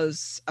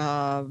was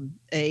an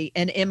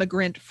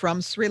immigrant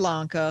from Sri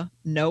Lanka,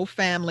 no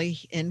family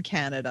in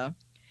Canada.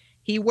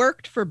 He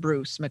worked for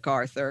Bruce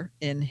MacArthur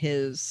in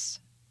his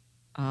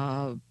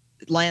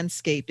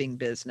landscaping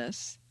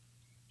business.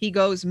 He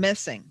goes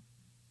missing.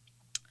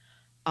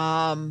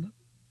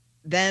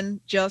 Then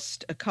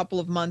just a couple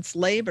of months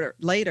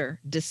later,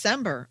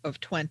 December of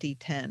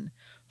 2010,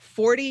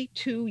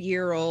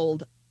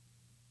 42-year-old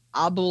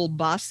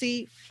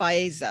Abulbasi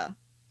Faiza.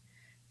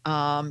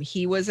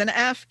 He was an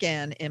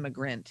Afghan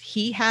immigrant.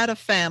 He had a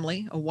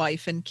family, a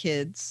wife and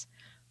kids,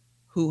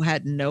 who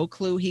had no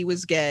clue he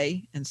was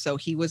gay. And so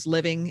he was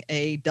living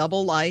a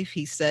double life.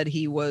 He said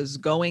he was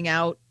going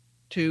out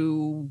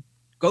to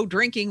go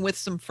drinking with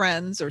some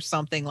friends or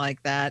something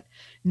like that,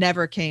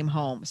 never came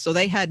home. So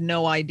they had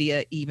no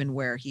idea even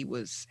where he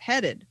was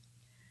headed.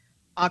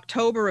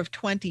 October of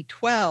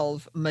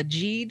 2012,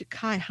 Majid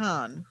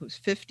Kaihan, who's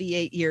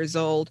 58 years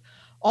old,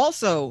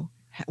 also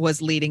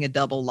was leading a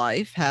double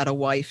life, had a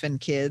wife and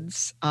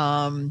kids.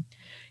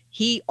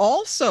 He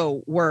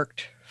also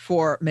worked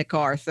for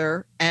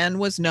MacArthur and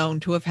was known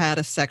to have had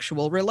a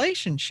sexual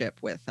relationship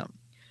with him.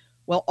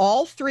 Well,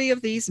 all three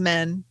of these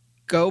men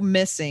go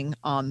missing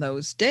on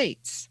those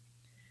dates.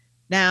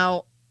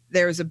 Now,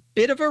 there's a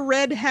bit of a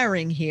red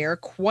herring here,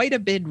 quite a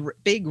big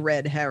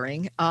red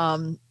herring.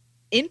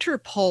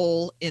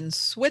 Interpol in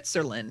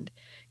Switzerland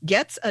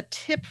gets a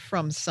tip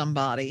from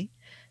somebody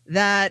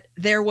that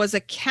there was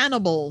a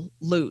cannibal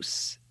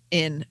loose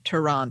in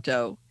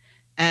Toronto,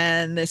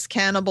 and this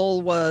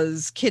cannibal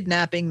was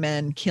kidnapping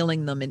men,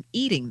 killing them, and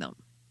eating them.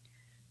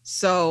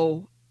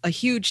 So a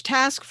huge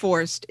task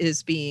force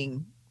is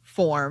being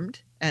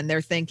formed, and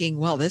they're thinking,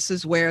 well, this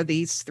is where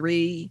these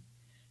three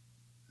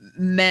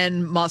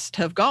men must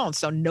have gone.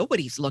 So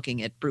nobody's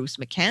looking at Bruce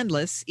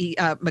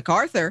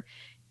MacArthur,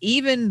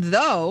 even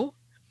though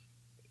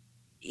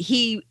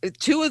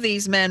two of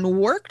these men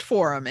worked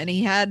for him and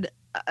he had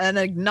an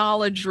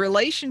acknowledged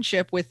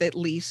relationship with at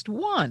least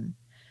one.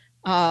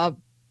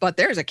 But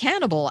there's a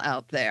cannibal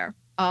out there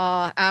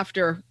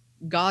after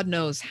God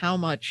knows how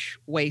much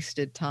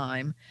wasted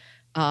time.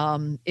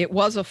 It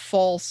was a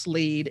false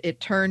lead.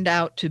 It turned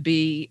out to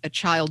be a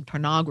child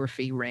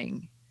pornography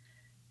ring.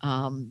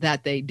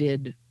 that they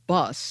did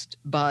bust,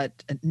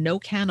 but no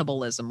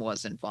cannibalism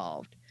was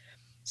involved.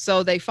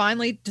 So they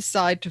finally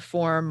decide to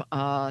form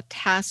a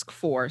task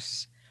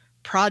force,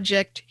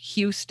 Project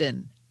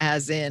Houston,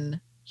 as in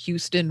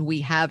Houston,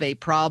 we have a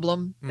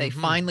problem. They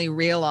finally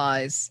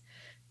realize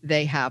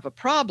they have a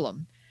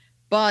problem,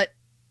 but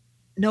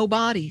no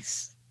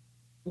bodies.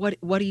 What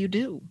do you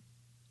do?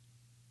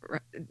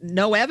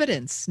 No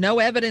evidence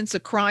a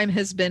crime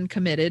has been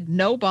committed,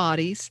 no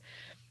bodies.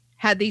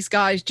 Had these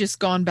guys just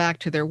gone back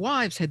to their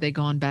wives? Had they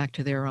gone back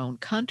to their own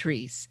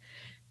countries?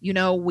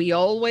 We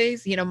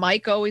always,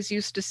 Mike always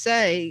used to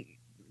say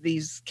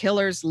these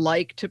killers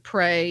like to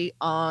prey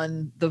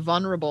on the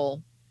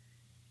vulnerable,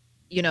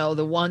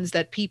 the ones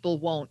that people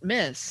won't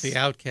miss. The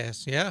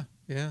outcasts, yeah.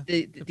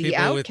 The people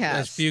outcasts. with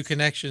as few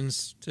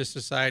connections to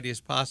society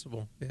as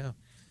possible, yeah.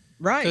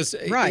 Right,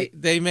 right.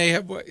 They may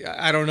have,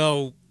 I don't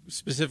know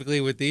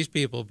specifically with these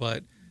people,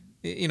 but,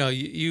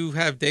 you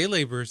have day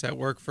laborers that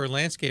work for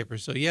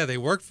landscapers. So, yeah, they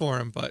work for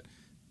them, but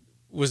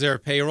was there a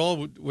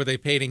payroll? Were they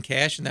paid in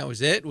cash and that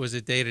was it? Was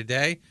it day to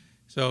day?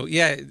 So,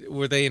 yeah,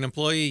 were they an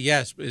employee?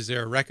 Yes. Is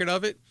there a record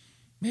of it?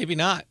 Maybe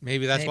not.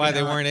 Maybe that's why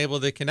they weren't able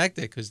to connect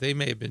it, because they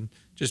may have been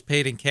just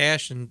paid in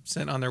cash and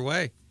sent on their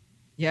way.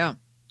 Yeah,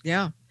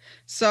 yeah.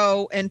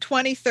 So in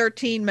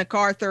 2013,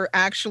 MacArthur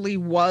actually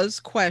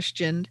was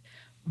questioned,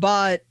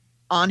 but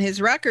on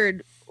his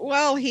record,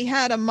 well, he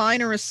had a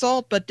minor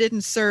assault but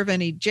didn't serve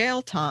any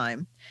jail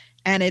time.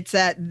 And it's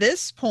at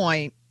this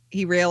point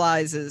he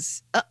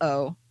realizes,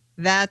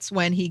 that's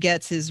when he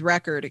gets his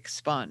record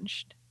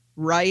expunged.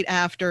 Right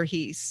after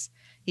he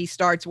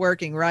starts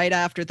working, right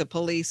after the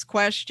police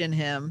question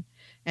him,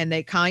 and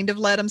they kind of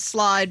let him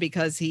slide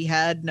because he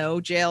had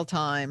no jail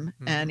time.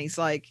 And he's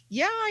like,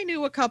 yeah, I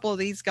knew a couple of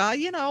these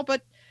guys,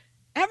 but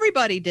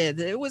everybody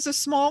did. It was a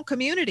small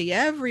community.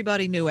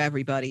 Everybody knew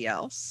everybody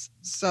else.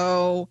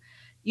 So,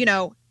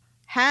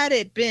 had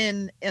it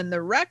been in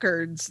the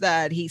records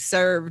that he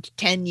served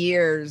 10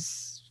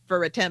 years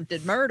for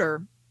attempted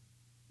murder,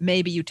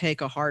 maybe you take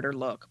a harder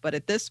look. But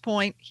at this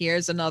point,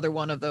 here's another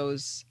one of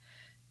those,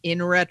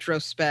 in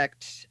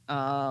retrospect,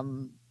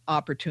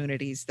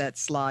 opportunities that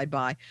slide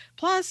by.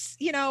 Plus,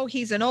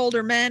 he's an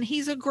older man.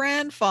 He's a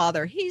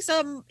grandfather. He's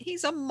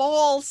a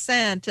mall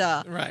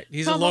Santa. Right.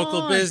 He's a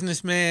local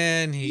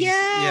businessman. He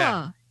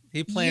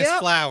plants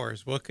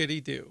flowers. What could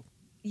he do?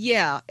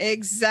 Yeah,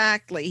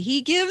 exactly.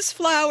 He gives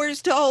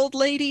flowers to old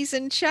ladies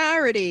and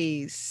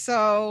charities.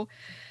 So,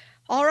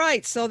 all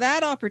right. So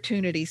that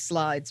opportunity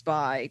slides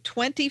by.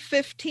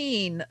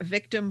 2015,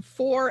 victim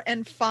 4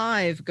 and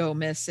 5 go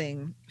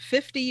missing.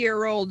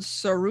 50-year-old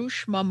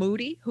Soroush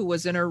Mahmoudi, who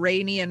was an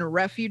Iranian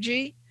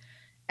refugee,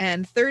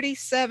 and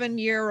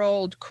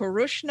 37-year-old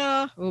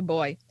Kurushna,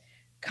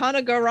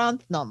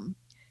 Kanagaranthnam.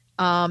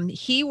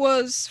 He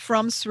was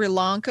from Sri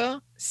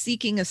Lanka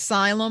seeking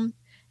asylum,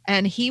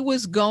 and he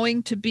was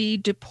going to be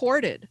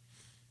deported.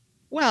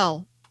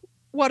 Well,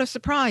 what a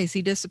surprise.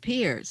 He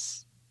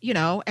disappears.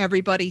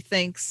 Everybody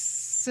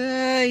thinks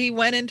he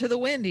went into the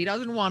wind. He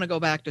doesn't want to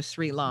go back to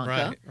Sri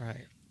Lanka.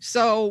 Right.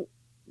 So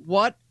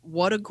what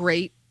a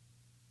great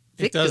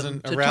victim. It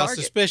doesn't arouse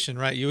suspicion,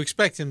 right? You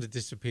expect him to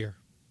disappear.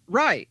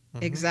 Right,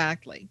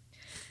 exactly.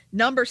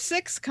 Number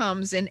 6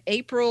 comes in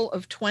April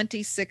of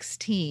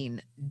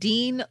 2016.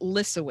 Dean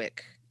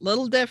Lisowick.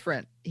 Little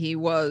different. He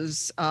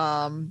was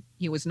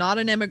not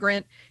an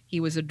immigrant. He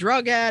was a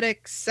drug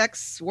addict,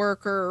 sex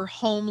worker,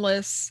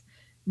 homeless.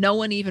 No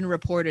one even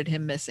reported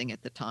him missing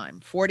at the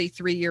time.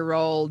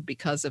 43-year-old,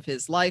 because of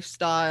his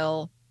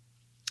lifestyle.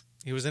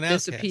 He was an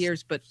outcast.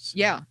 Disappears, but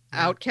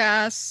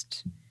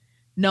outcast.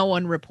 No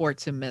one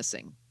reports him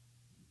missing.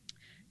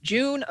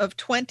 June of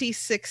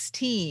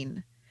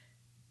 2016.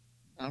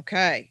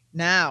 Okay,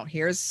 now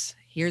here's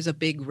a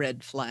big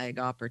red flag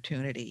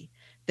opportunity.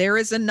 There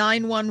is a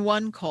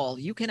 911 call.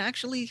 You can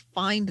actually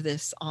find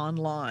this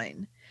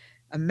online.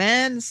 A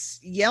man's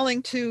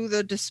yelling to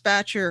the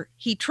dispatcher,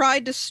 he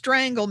tried to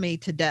strangle me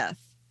to death.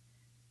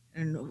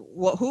 And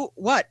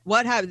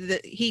what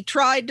happened? He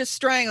tried to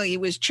strangle. He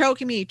was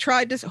choking me. He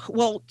tried to.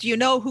 Well, do you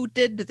know who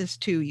did this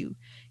to you?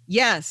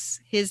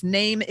 Yes, his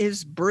name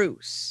is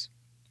Bruce.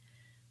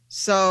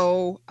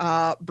 So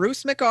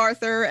Bruce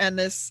MacArthur and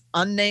this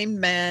unnamed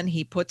man,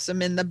 he gets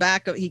him in the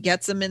back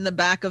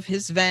of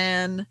his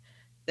van.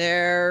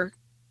 They're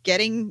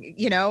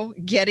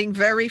getting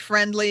very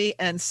friendly,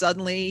 and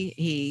suddenly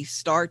he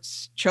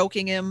starts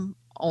choking him,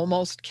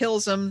 almost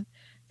kills him.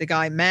 The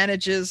guy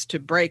manages to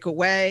break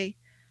away,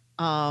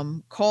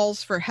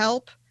 calls for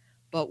help.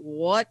 But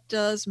what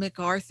does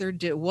MacArthur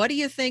do? What do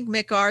you think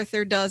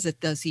MacArthur does?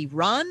 Does he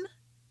run?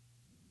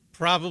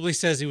 Probably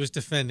says he was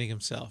defending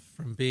himself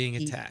from being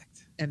attacked.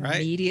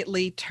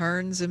 Immediately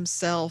turns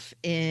himself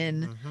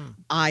in.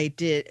 I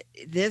did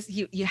this.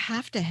 You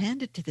have to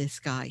hand it to this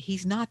guy.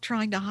 He's not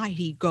trying to hide.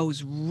 He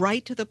goes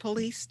right to the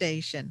police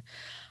station.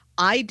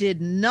 I did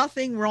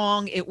nothing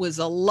wrong. It was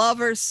a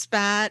lover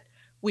spat.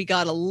 We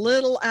got a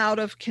little out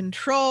of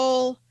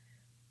control.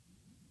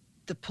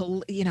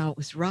 It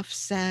was rough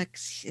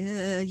sex.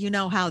 You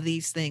know how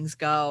these things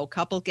go.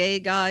 Couple gay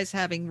guys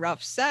having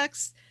rough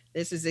sex.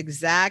 This is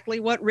exactly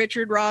what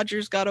Richard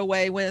Rogers got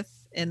away with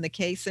in the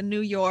case in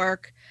New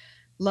York.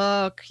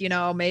 Look,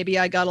 maybe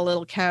I got a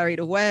little carried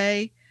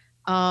away.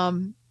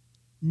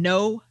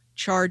 No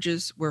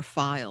charges were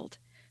filed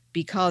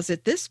because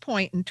at this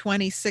point in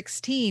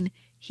 2016,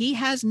 he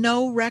has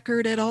no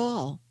record at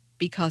all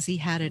because he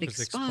had it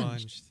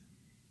expunged.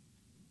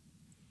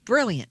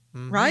 Brilliant,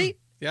 right?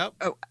 Yep.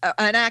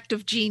 An act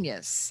of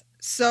genius.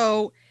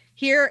 So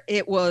here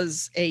it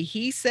was a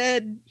he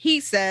said,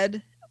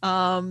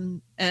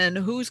 and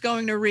who's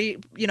going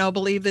to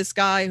believe this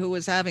guy who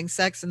was having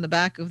sex in the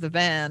back of the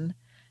van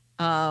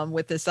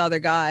with this other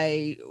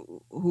guy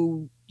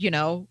who,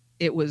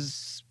 it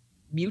was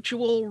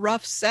mutual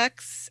rough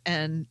sex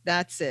and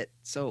that's it.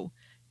 So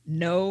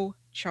no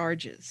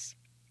charges.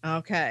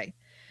 Okay.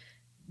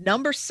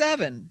 Number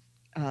 7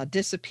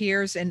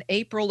 disappears in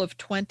April of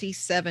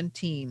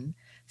 2017.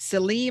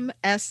 Selim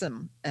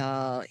Esim.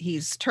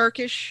 He's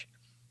Turkish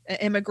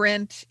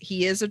immigrant.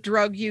 He is a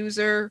drug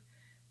user.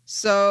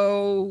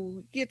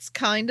 So it's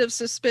kind of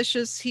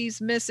suspicious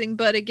he's missing.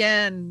 But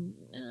again,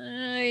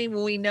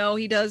 we know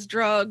he does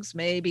drugs.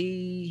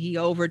 Maybe he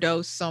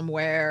overdosed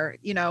somewhere.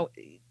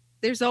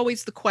 There's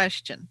always the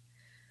question.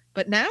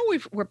 But now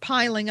we're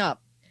piling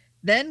up.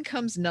 Then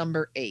comes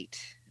number 8.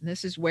 And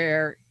this is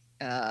where,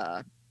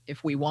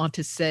 if we want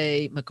to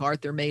say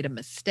MacArthur made a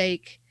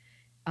mistake,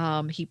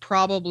 he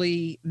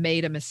probably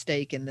made a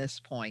mistake in this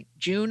point.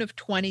 June of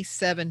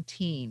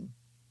 2017,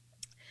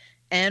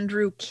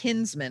 Andrew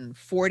Kinsman,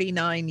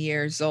 49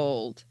 years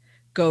old,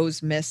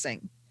 goes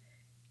missing.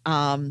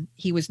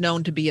 He was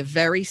known to be a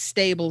very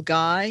stable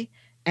guy,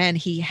 and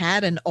he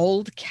had an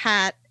old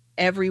cat.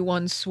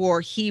 Everyone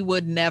swore he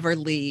would never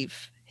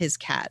leave his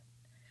cat.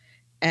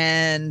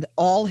 And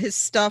all his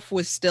stuff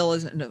was still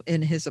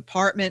in his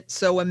apartment.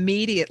 So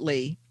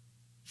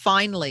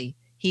finally,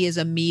 he is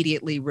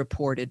immediately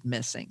reported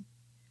missing.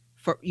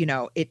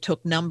 It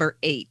took number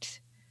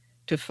 8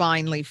 to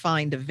finally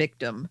find a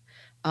victim.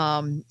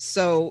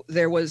 So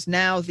there was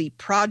now the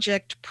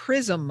Project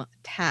Prism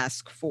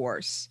Task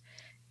Force.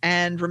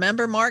 And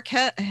remember Mark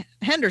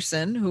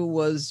Henderson, who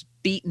was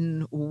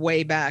beaten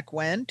way back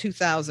when,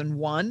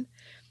 2001,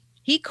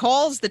 he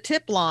calls the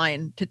tip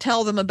line to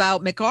tell them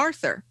about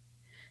MacArthur.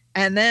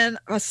 And then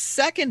a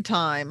second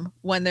time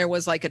when there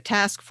was like a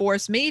task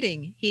force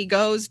meeting, he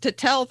goes to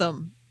tell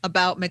them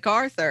about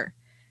MacArthur,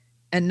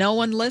 and no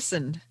one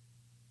listened.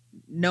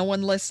 No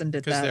one listened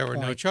at that point. Because there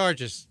were no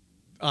charges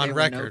on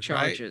record, no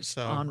charges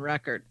on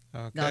record.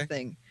 Okay.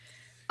 Nothing.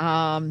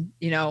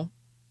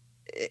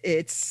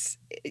 It's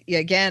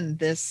again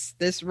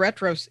this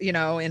retro.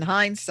 In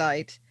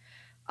hindsight,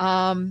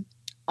 on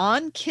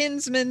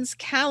Kinsman's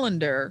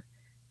calendar,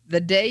 the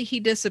day he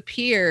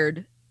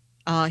disappeared,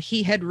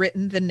 he had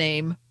written the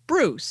name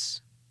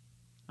Bruce.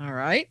 All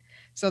right.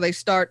 So they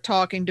start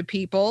talking to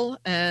people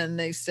and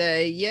they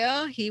say,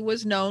 yeah, he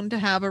was known to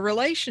have a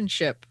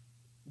relationship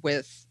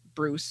with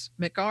Bruce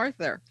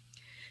MacArthur.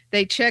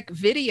 They check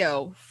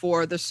video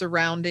for the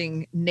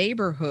surrounding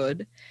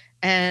neighborhood,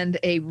 and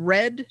a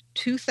red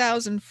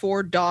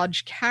 2004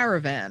 Dodge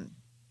Caravan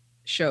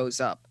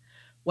shows up.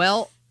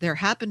 Well, there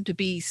happened to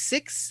be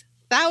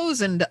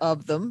 6,000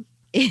 of them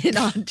in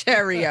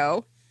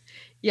Ontario.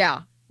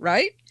 Yeah,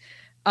 right?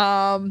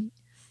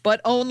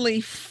 But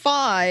only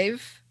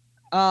 5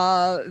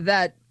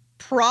 that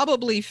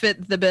probably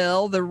fit the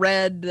bill, the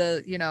red,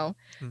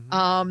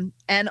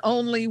 and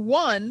only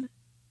 1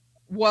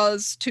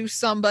 was to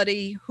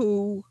somebody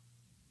who,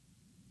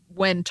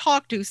 when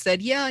talked to,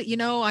 said, yeah,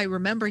 I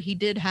remember he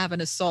did have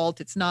an assault.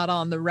 It's not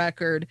on the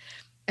record.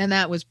 And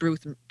that was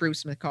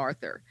Bruce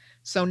MacArthur.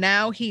 So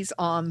now he's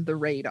on the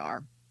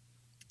radar.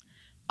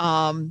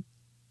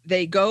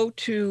 They go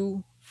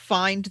to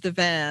find the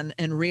van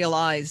and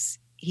realize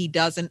he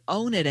doesn't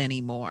own it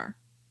anymore.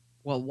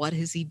 Well, what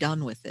has he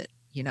done with it?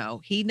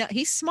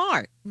 He's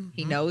smart. Mm-hmm.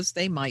 He knows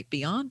they might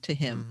be on to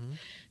him. Mm-hmm.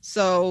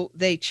 So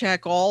they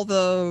check all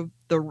the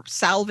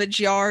salvage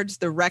yards,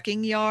 the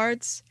wrecking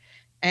yards,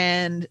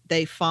 and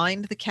they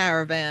find the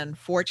caravan.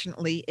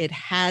 Fortunately, it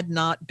had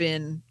not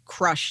been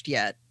crushed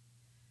yet,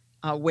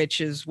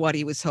 which is what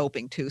he was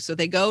hoping to. So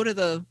they go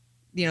to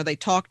they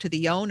talk to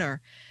the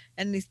owner,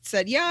 and he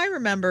said, yeah, I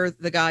remember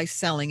the guy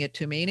selling it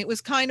to me. And it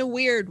was kind of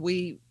weird.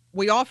 We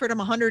offered him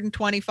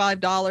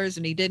 $125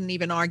 and he didn't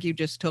even argue,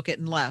 just took it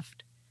and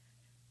left.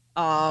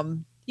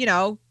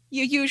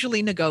 You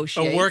usually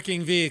negotiate. A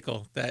working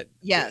vehicle that,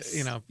 yes.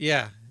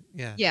 Yeah.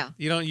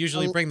 You don't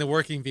usually bring the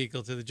working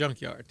vehicle to the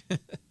junkyard.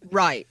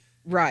 Right.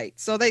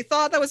 So they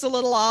thought that was a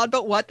little odd,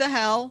 but what the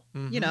hell?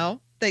 Mm-hmm.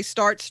 They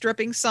start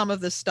stripping some of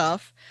the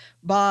stuff,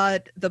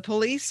 but the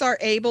police are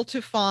able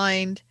to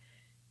find,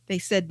 they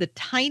said, the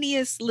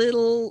tiniest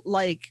little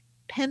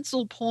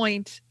pencil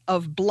point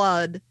of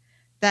blood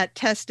that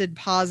tested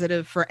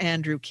positive for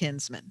Andrew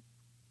Kinsman.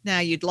 Now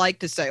you'd like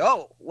to say,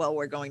 oh, well,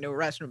 we're going to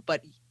arrest him.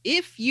 But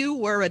if you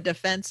were a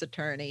defense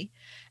attorney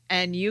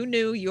and you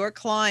knew your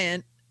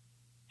client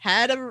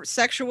had a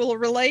sexual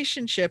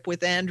relationship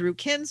with Andrew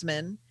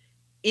Kinsman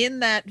in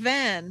that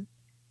van,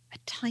 a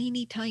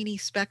tiny, tiny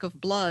speck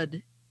of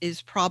blood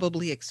is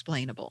probably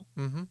explainable.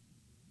 Mm-hmm.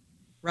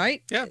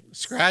 Right? Yeah.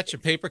 Scratch, a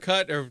paper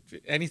cut, or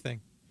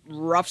anything.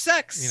 Rough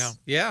sex. You know,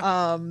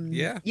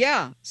 yeah.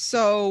 Yeah.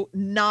 So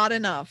not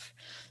enough.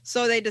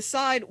 So they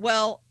decide,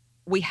 well,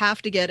 we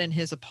have to get in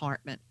his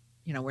apartment.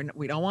 You know,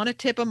 we don't want to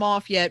tip him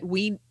off yet.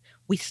 We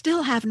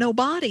still have no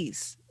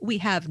bodies. We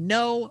have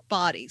no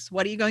bodies.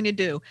 What are you going to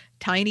do?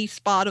 Tiny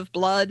spot of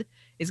blood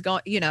is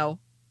going, you know,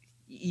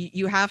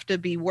 you have to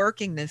be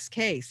working this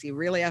case. You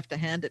really have to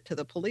hand it to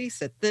the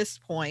police at this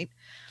point.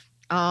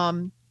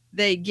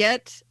 They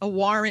get a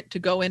warrant to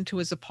go into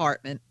his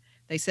apartment.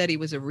 They said he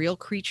was a real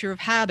creature of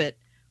habit,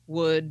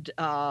 would,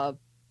 go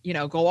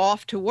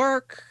off to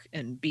work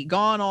and be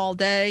gone all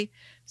day.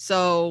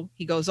 So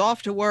he goes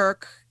off to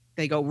work.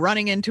 They go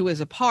running into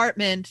his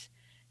apartment,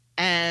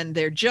 and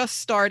they're just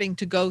starting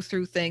to go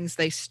through things.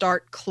 They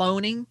start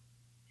cloning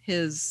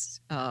his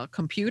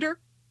computer.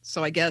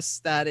 So I guess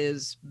that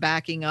is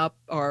backing up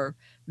or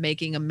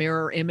making a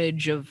mirror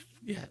image of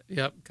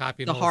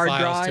copying the all hard the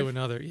files drive to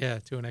another,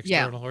 to an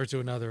external or to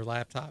another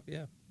laptop,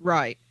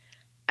 Right.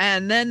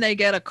 And then they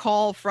get a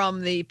call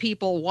from the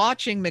people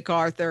watching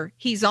MacArthur.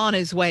 He's on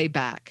his way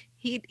back.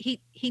 He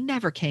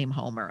never came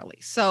home early.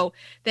 So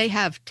they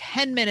have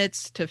 10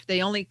 minutes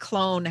they only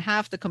clone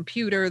half the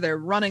computer. They're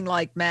running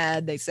like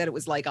mad. They said it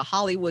was like a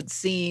Hollywood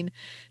scene.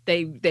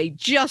 They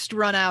just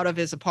run out of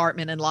his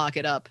apartment and lock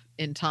it up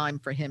in time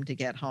for him to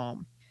get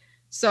home.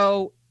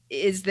 So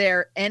is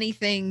there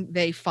anything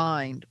they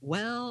find?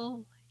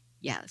 Well,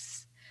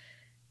 yes.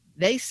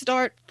 They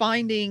start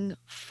finding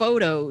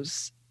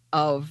photos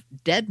of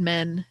dead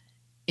men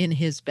in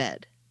his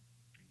bed.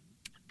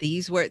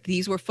 These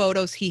were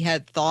photos he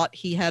had thought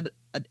he had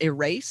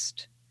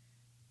erased,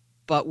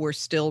 but were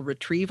still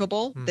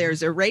retrievable. Mm-hmm.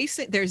 There's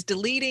erasing, there's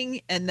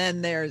deleting, and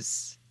then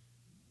there's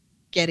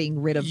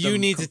getting rid of them. You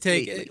need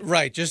completely. to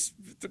take just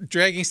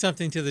dragging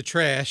something to the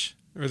trash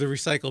or the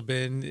recycle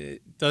bin,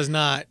 it does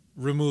not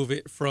remove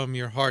it from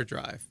your hard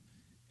drive.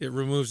 It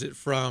removes it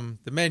from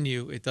the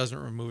menu. It doesn't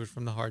remove it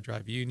from the hard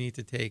drive. You need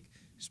to take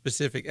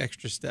specific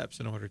extra steps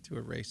in order to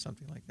erase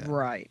something like that.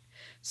 Right.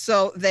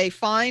 So they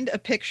find a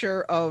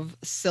picture of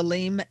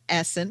Salim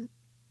Essen,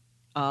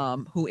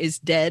 who is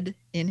dead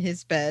in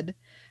his bed.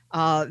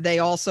 They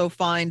also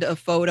find a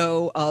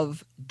photo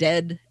of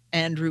dead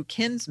Andrew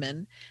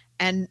Kinsman.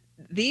 And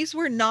these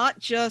were not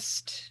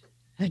just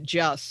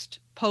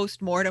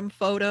post-mortem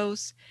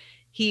photos.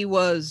 He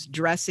was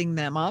dressing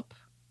them up,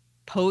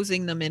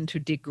 posing them into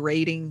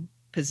degrading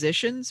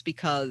positions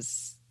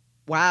because,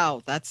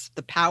 wow, that's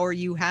the power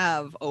you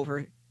have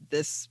over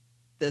this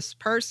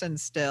person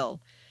still.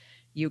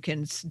 You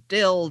can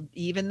still,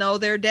 even though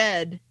they're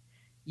dead,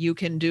 you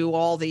can do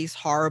all these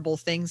horrible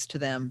things to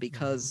them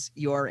because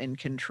you're in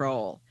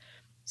control.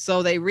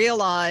 So they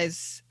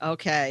realize,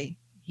 okay,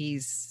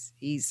 he's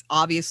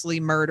obviously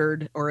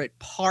murdered or at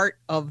part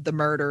of the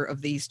murder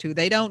of these two.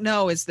 They don't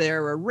know, is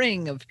there a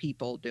ring of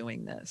people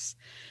doing this?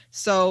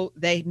 So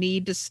they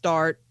need to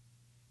start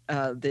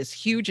this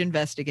huge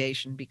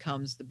investigation,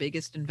 becomes the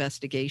biggest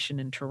investigation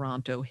in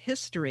Toronto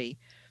history,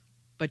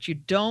 but you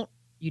don't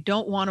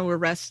want to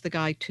arrest the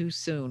guy too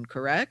soon,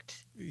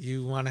 correct?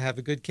 You want to have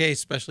a good case,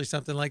 especially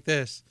something like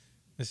this.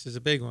 This is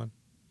a big one.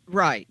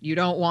 Right. You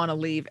don't want to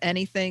leave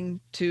anything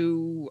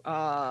to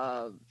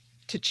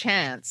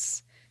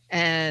chance.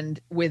 And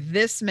with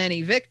this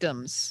many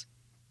victims,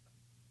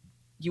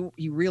 you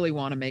really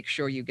want to make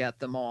sure you get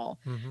them all.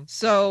 Mm-hmm.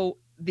 So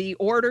the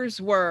orders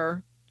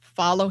were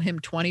follow him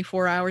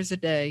 24 hours a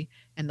day.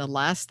 And the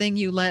last thing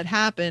you let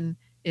happen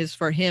is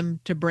for him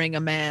to bring a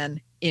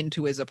man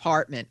into his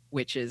apartment,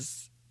 which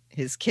is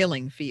his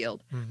killing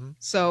field. Mm-hmm.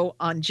 So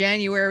on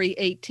January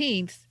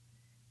 18th,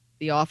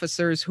 the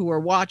officers who are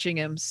watching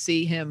him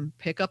see him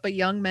pick up a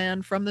young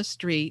man from the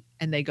street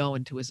and they go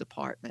into his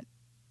apartment.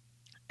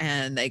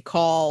 And they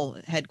call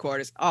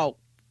headquarters. Oh,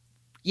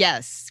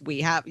 yes, we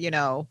have,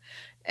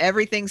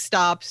 everything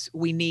stops.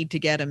 We need to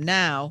get him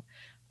now.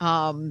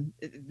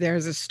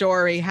 There's a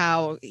story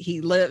how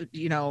he lived,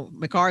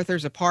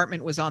 MacArthur's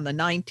apartment was on the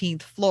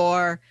 19th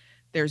floor.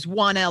 There's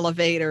one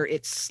elevator.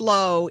 It's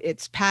slow.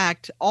 It's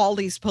packed. All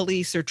these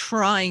police are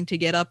trying to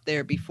get up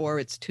there before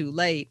it's too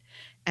late.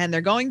 And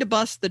they're going to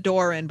bust the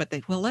door in, but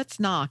let's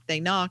knock.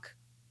 They knock.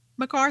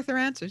 MacArthur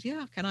answers,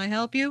 yeah, can I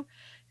help you?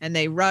 And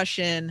they rush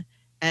in.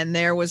 And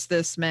there was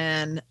this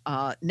man,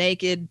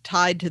 naked,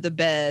 tied to the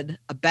bed,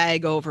 a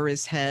bag over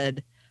his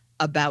head,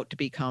 about to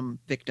become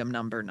victim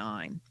number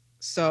 9.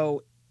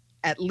 So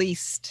at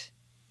least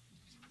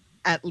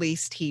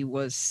he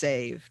was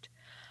saved.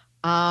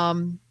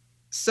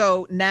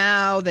 So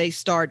now they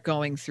start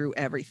going through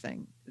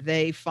everything.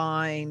 They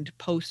find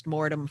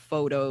post-mortem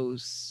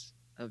photos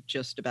of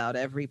just about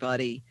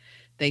everybody.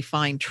 They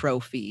find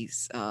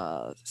trophies,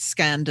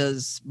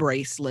 Scanda's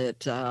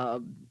bracelet,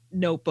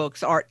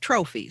 notebooks, art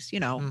trophies,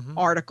 mm-hmm.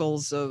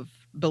 articles of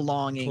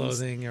belongings.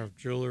 Clothing or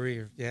jewelry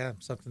or,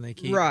 something they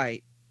keep.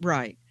 Right.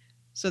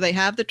 So they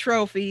have the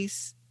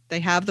trophies. They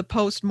have the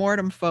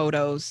post-mortem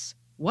photos.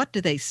 What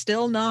do they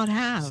still not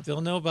have?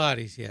 Still no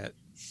bodies yet.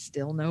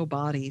 Still no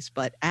bodies.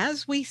 But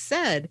as we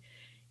said,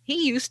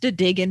 He used to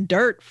dig in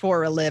dirt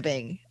for a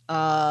living.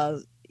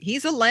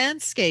 He's a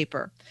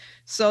landscaper.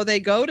 So they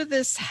go to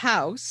this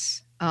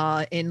house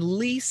in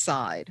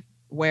Leaside,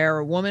 where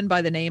a woman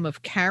by the name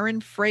of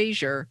Karen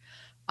Frazier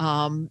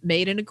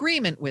made an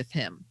agreement with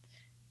him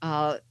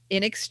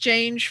in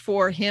exchange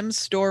for him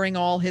storing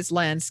all his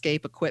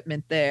landscape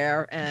equipment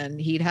there, and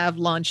he'd have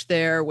lunch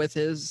there with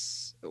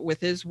his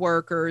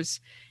workers.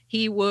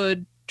 He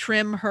would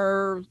trim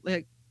her,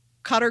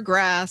 cut her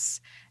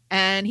grass,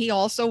 and he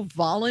also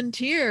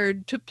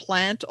volunteered to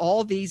plant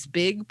all these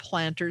big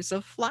planters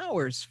of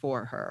flowers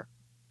for her.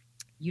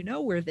 You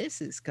know where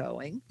this is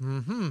going.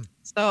 Mm-hmm.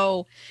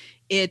 So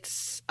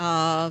it's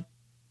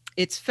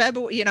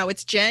February,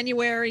 it's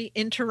January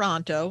in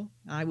Toronto.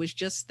 I was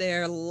just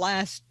there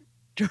last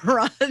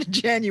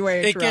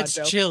January in it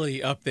Toronto. Gets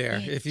chilly up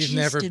there if you've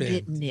never been. Just a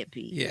bit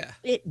nippy. Yeah.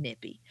 Bit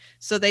nippy.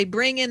 So they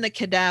bring in the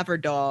cadaver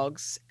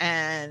dogs,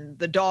 and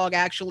the dog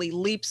actually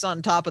leaps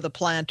on top of the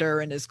planter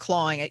and is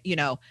clawing it.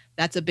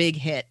 That's a big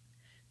hit.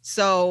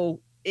 So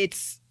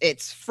it's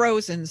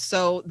frozen.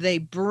 So they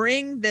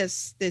bring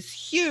this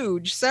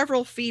huge,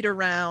 several feet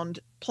around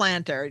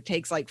planter. It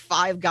takes like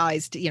 5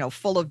 guys to,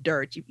 full of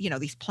dirt.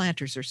 These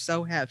planters are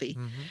so heavy.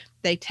 Mm-hmm.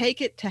 They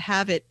take it to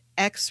have it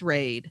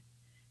x-rayed.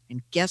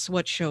 And guess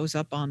what shows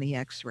up on the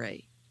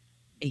x-ray?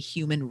 A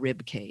human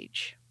rib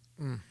cage.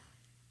 Mm.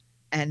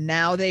 And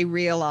now they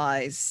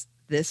realize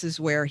this is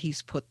where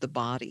he's put the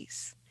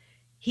bodies.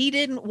 He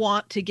didn't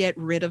want to get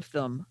rid of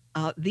them.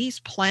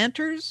 These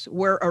planters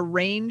were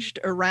arranged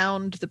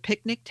around the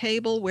picnic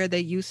table where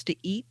they used to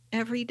eat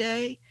every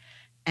day,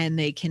 and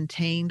they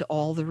contained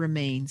all the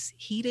remains.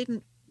 He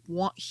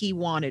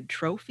wanted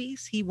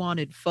trophies, he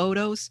wanted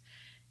photos,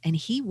 and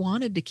he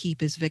wanted to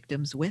keep his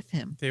victims with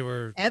him. They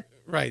were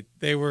right.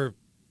 They were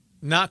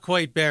not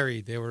quite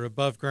buried. They were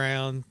above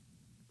ground,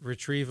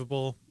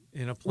 retrievable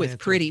in a planter. With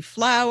pretty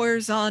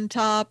flowers on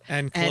top.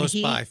 And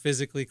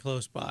physically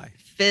close by.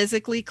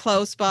 Physically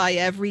close by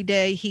every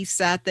day. He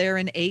sat there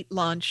and ate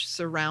lunch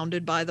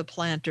surrounded by the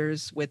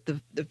planters with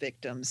the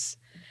victims.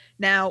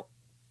 Now,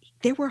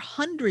 there were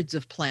hundreds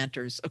of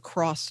planters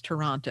across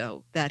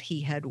Toronto that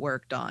he had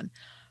worked on.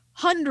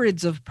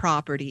 Hundreds of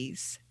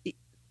properties.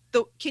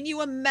 Can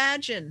you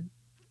imagine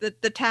the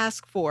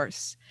task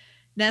force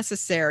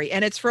necessary?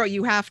 And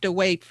you have to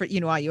wait for,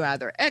 you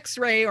either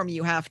x-ray or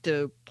you have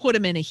to put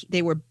them in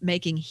they were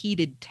making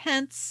heated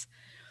tents,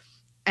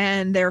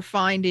 and they're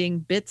finding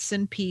bits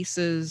and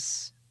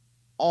pieces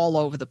all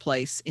over the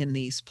place in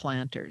these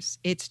planters.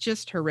 It's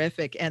just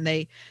horrific. And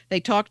they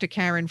talked to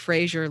Karen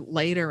Frazier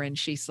later, and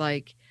she's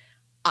like,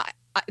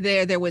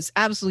 there was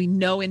absolutely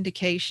no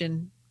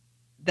indication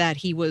that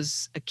he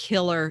was a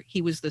killer. He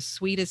was the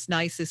sweetest,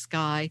 nicest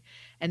guy.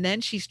 And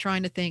then she's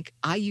trying to think,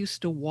 I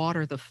used to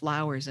water the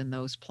flowers in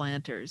those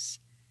planters.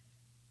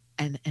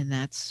 And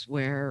that's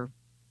where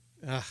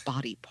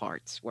body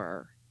parts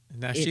were.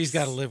 Now she's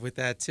got to live with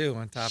that too,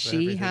 on top of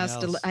everything else. She has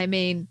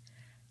to,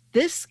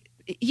 this,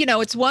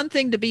 it's one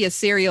thing to be a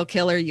serial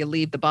killer. You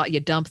leave the body, you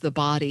dump the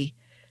body.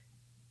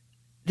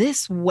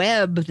 This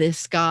web,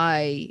 this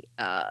guy,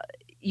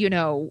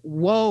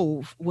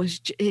 wove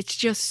it's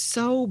just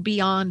so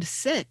beyond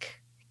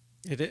sick.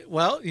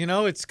 Well,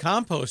 it's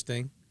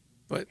composting,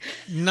 but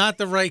not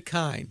the right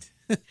kind.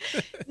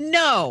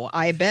 No,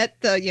 I bet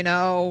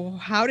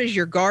how does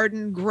your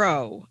garden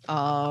grow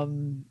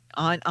on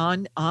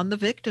the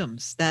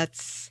victims?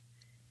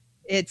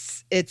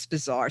 It's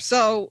bizarre.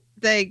 So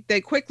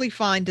they quickly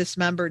find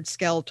dismembered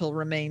skeletal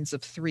remains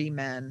of 3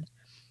 men.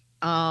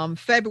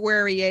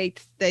 February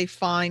 8th, they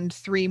find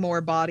 3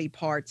 more body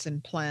parts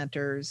in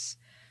planters.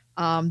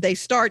 They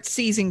start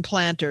seizing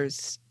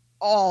planters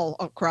all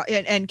across.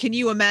 And can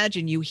you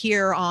imagine, you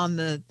hear on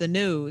the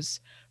news,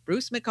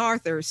 Bruce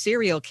McArthur,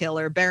 serial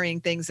killer, burying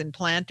things in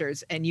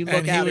planters, and you look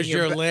and out. He was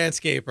your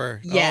landscaper.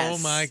 Yes.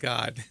 Oh my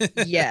God.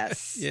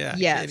 Yes. Yeah.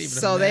 Yes.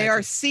 So they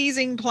are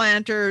seizing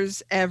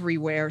planters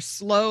everywhere.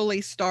 Slowly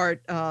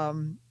start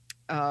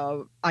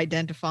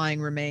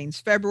identifying remains.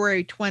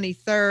 February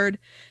 23rd,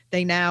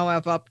 they now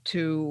have up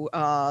to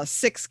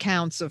 6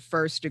 counts of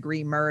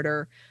first-degree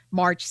murder.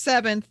 March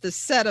 7th, the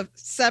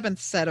 7th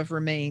set of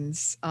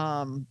remains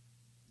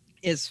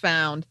is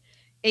found.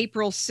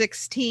 April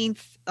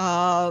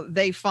 16th,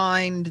 they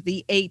find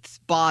the 8th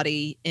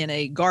body in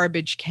a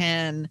garbage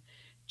can.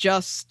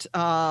 Just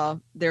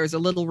there's a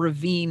little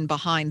ravine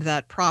behind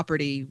that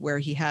property where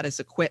he had his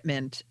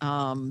equipment.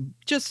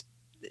 Just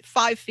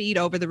 5 feet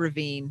over the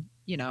ravine.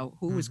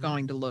 Who was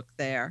going to look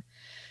there?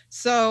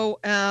 So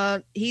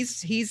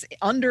he's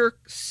under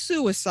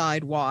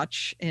suicide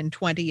watch in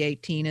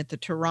 2018 at the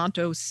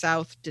Toronto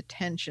South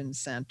Detention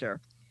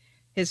Center.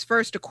 His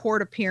first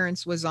court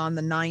appearance was on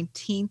the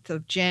 19th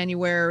of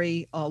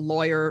January.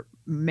 Lawyer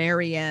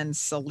Marianne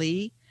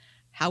Salee.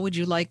 How would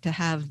you like to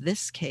have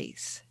this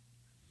case?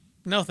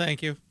 No,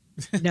 thank you.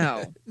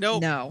 No.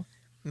 No.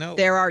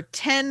 There are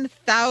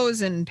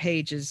 10,000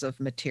 pages of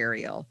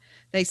material.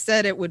 They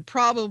said it would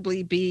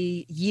probably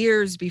be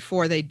years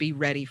before they'd be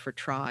ready for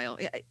trial.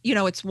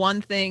 It's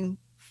one thing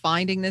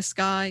finding this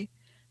guy,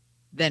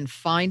 then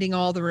finding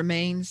all the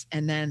remains,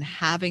 and then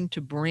having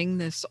to bring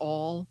this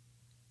all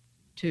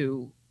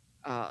to,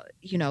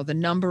 the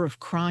number of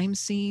crime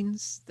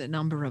scenes, the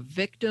number of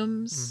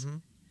victims. Mm-hmm.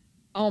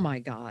 Oh, my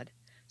God.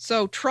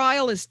 So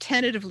trial is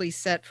tentatively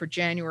set for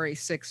January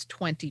 6,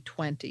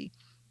 2020.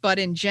 But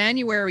in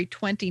January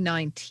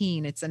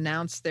 2019, it's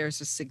announced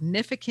there's a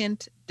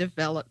significant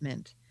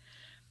development.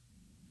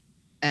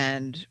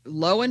 And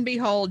lo and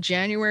behold,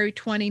 January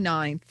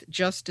 29th,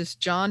 Justice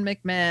John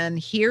McMahon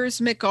hears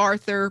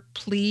MacArthur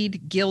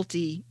plead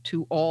guilty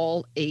to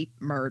all 8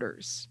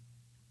 murders.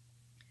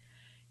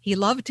 He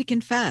loved to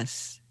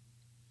confess,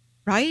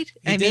 right?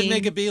 He did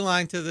make a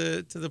beeline to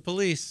the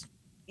police.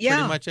 Yeah.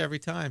 Pretty much every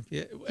time.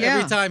 Yeah.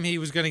 Every time he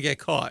was going to get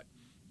caught,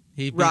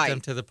 he beat them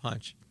to the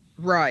punch.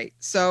 Right.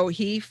 So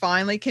he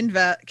finally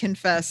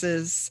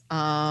confesses.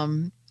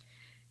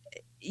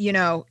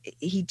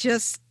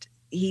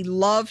 He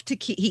loved to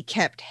keep, he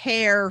kept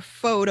hair,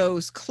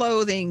 photos,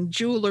 clothing,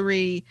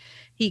 jewelry.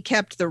 He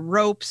kept the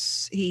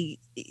ropes. This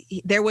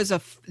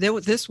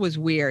was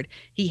weird.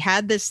 He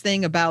had this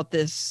thing about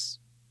this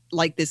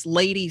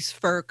lady's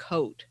fur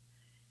coat.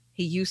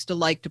 He used to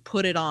like to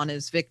put it on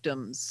his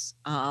victims.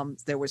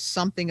 There was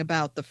something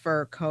about the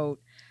fur coat.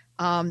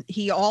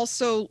 He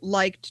also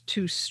liked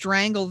to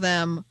strangle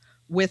them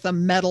with a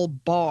metal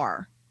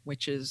bar,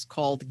 which is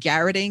called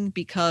garroting,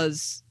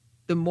 because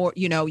the more,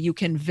 you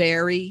can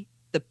vary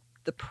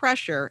the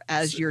pressure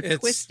as you're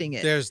twisting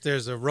it.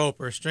 There's a rope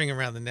or a string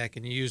around the neck,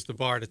 and you use the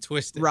bar to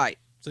twist it. Right.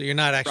 So you're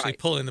not actually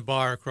pulling the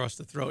bar across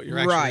the throat. You're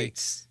actually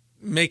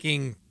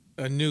making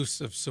a noose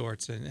of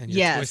sorts, and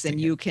you're twisting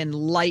you can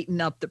lighten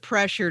up the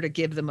pressure to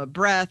give them a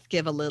breath,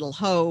 give a little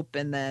hope,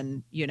 and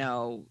then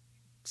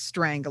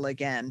strangle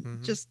again.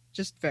 Mm-hmm. Just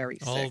very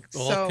sick.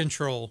 All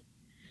control.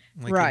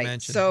 Like you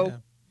mentioned. So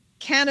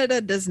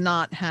Canada does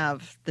not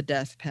have the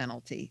death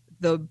penalty.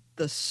 The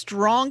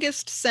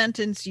strongest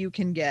sentence you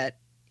can get,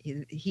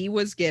 he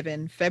was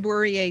given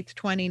February 8th,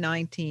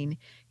 2019.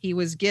 He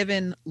was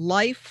given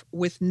life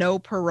with no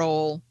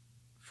parole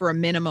for a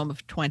minimum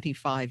of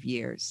 25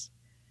 years.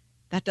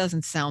 That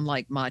doesn't sound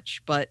like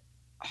much, but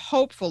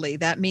hopefully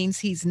that means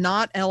he's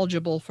not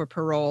eligible for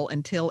parole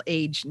until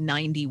age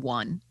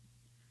 91.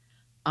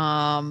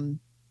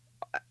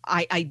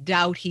 I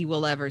doubt he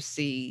will ever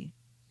see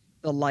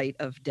the light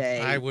of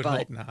day. I would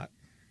hope not.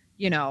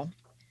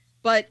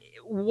 But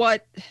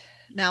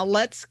now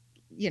let's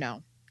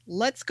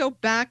go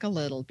back a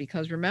little,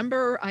 because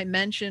remember I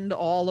mentioned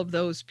all of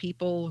those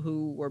people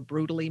who were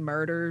brutally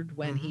murdered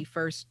when he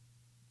first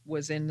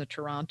was in the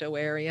Toronto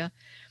area.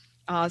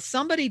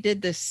 Somebody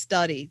did this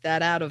study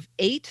that out of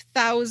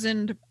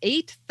 8,000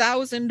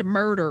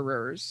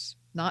 murderers,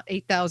 not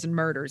 8,000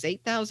 murders,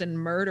 8,000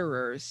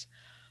 murderers,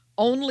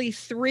 only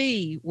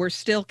 3 were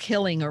still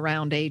killing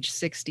around age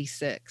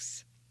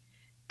 66.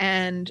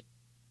 And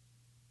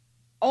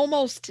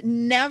almost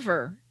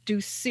never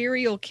do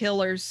serial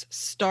killers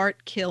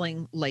start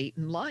killing late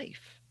in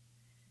life.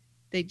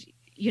 They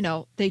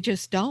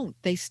just don't.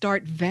 They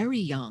start very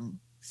young.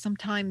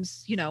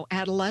 Sometimes,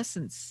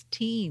 adolescents,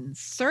 teens,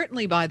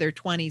 certainly by their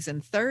 20s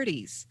and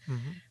 30s.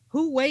 Mm-hmm.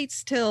 Who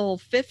waits till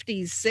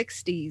 50s,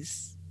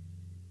 60s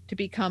to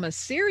become a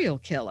serial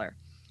killer?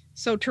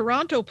 So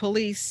Toronto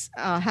police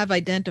have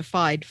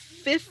identified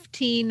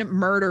 15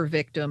 murder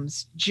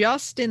victims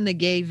just in the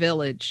gay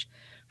village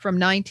from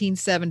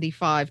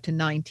 1975 to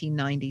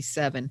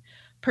 1997,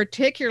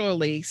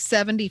 particularly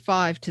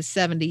 75 to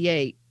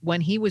 78, when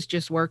he was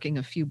just working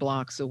a few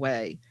blocks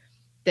away.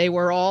 They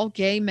were all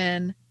gay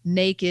men,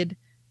 naked,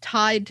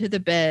 tied to the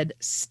bed,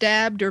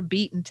 stabbed or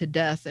beaten to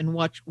death in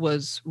what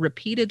was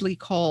repeatedly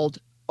called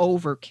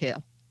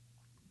overkill.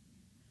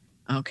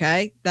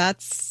 Okay,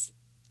 that's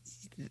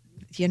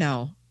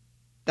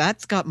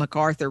got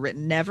MacArthur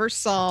written. Never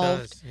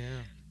solved. It does,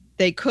 yeah.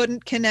 They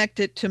couldn't connect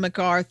it to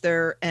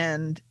MacArthur,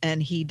 and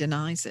he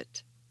denies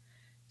it.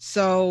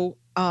 So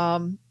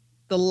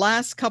the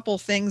last couple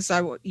things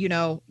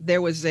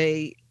there was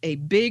a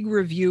big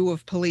review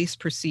of police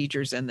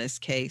procedures in this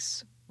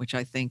case, which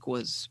I think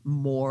was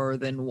more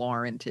than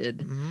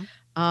warranted.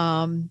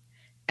 Mm-hmm.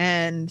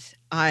 And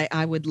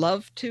I would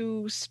love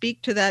to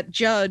speak to that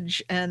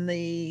judge and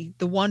the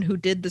one who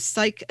did the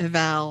psych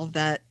eval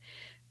that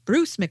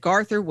Bruce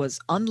MacArthur was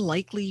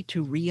unlikely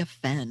to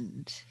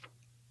reoffend.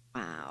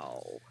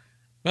 Wow.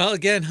 Well,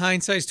 again,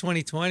 hindsight's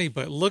 2020,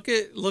 but look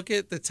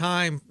at the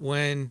time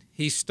when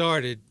he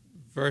started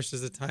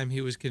versus the time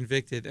he was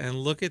convicted, and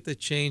look at the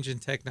change in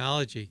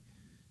technology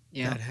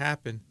that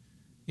happened.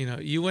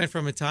 You went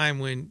from a time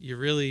when you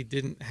really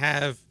didn't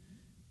have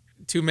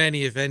too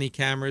many, if any,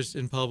 cameras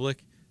in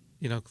public,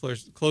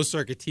 closed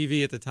circuit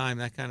TV at the time,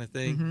 that kind of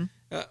thing, mm-hmm.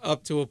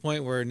 Up to a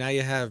point where now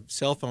you have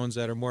cell phones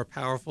that are more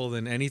powerful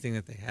than anything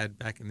that they had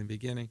back in the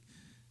beginning.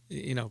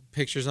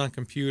 Pictures on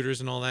computers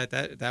and all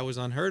that was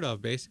unheard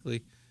of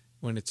basically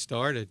when it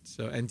started.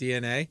 So, and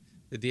DNA,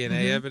 the DNA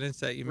mm-hmm. evidence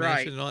that you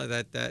mentioned, and all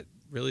that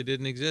really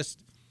didn't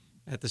exist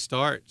at the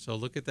start. So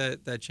look at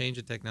that change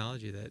in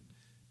technology that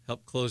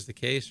helped close the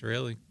case,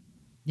 really.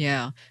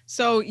 Yeah.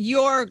 So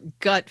your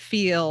gut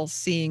feel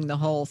seeing the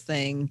whole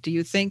thing, do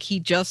you think he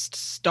just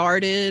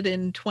started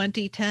in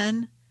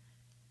 2010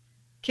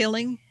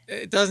 killing?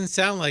 It doesn't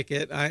sound like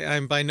it.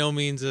 I'm by no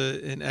means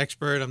an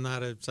expert. I'm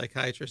not a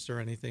psychiatrist or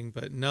anything,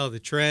 but no, the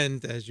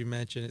trend, as you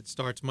mentioned, it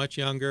starts much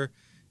younger.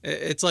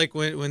 It's like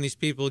when these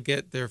people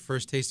get their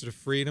first taste of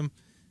freedom,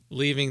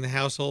 leaving the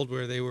household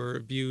where they were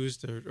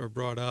abused or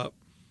brought up,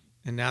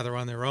 and now they're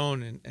on their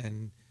own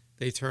and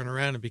they turn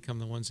around and become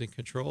the ones in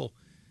control.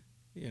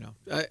 You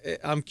know,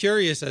 I'm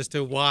curious as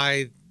to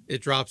why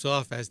it drops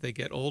off as they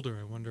get older.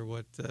 I wonder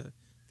what the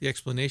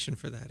explanation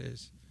for that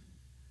is.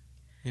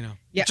 You know,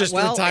 just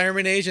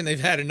retirement age and they've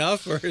had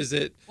enough, or is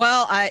it?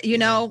 Well,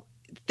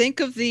 think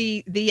of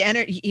the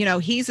energy. You know,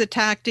 he's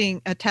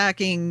attacking,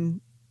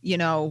 you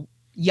know,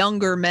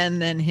 younger men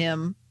than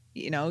him.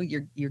 You know,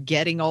 you're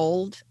getting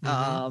old,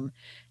 and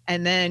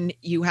then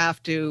you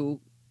have to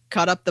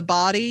cut up the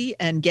body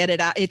and get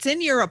it out. It's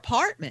in your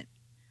apartment.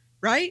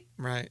 Right.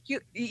 Right.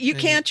 You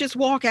can't just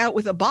walk out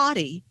with a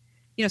body.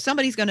 You know,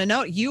 somebody's going to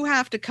know. You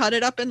have to cut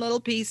it up in little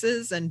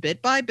pieces and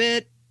bit by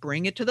bit,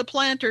 bring it to the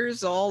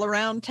planters all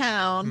around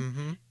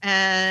town.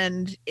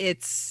 And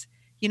it's,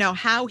 you know,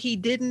 how he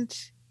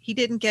didn't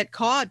get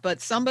caught.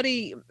 But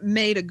somebody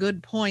made a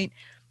good point.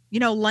 You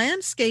know,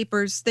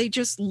 landscapers, they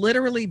just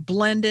literally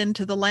blend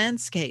into the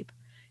landscape.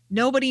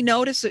 Nobody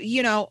notices,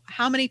 you know,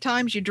 how many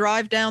times you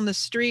drive down the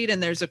street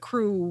and there's a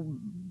crew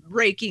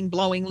raking,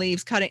 blowing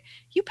leaves, cutting.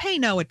 You pay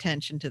no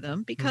attention to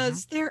them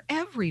because they're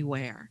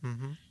everywhere.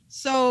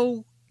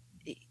 So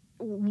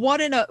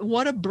what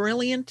a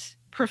brilliant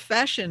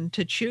profession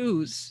to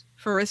choose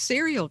for a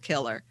serial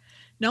killer.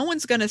 No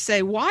one's going to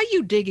say, why are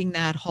you digging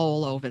that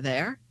hole over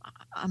there?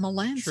 I'm a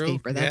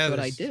landscaper. True. That's what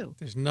I do.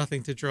 There's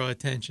nothing to draw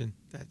attention.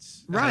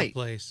 That's right. Out of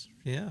place.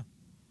 Yeah.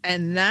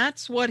 And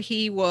that's what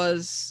he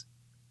was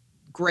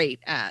great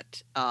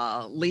at,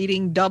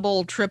 leading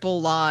double, triple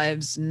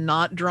lives,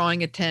 not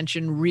drawing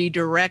attention,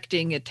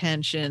 redirecting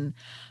attention.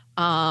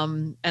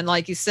 And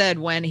like you said,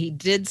 when he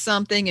did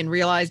something and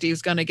realized he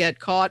was going to get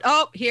caught,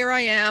 oh, here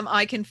I am.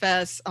 I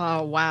confess.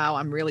 Oh, wow.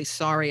 I'm really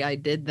sorry I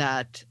did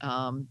that.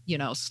 You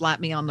know, slap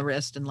me on the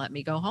wrist and let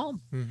me go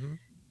home.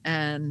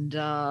 And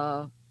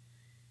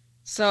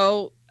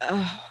so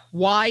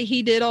why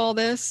he did all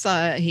this,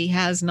 he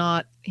has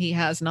not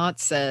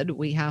said.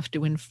 We have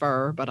to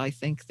infer, but I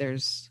think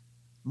there's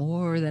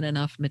more than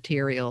enough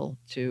material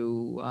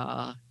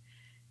to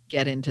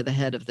get into the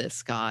head of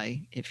this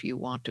guy if you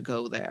want to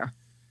go there.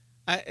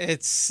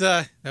 It's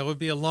that would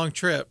be a long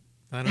trip.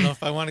 I don't know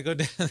if I want to go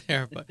down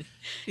there, but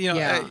you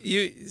know,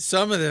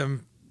 some of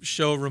them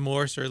show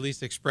remorse or at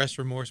least express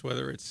remorse,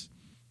 whether it's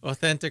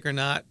authentic or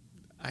not.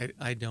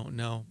 I don't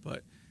know,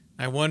 but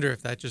I wonder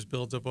if that just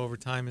builds up over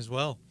time as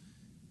well,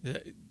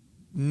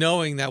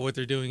 knowing that what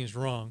they're doing is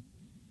wrong,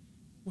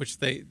 which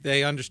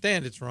they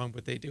understand it's wrong,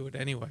 but they do it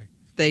anyway.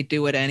 They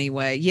do it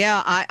anyway.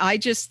 Yeah, I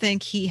just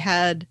think he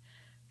had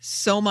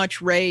so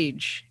much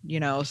rage, you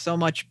know, so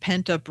much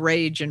pent up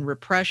rage and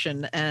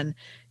repression. And,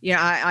 you know,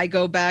 I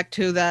go back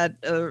to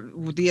that,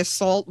 the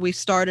assault we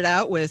started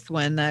out with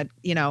when that,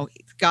 you know,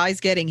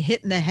 guy's getting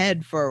hit in the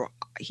head for,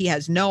 he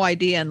has no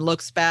idea and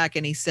looks back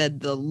and he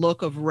said the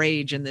look of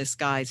rage in this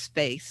guy's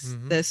face.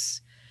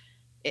 This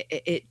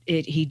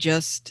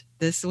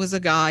was a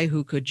guy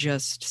who could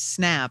just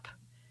snap.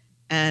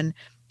 And,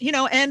 you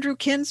know, Andrew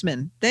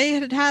Kinsman, they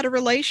had a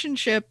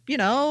relationship, you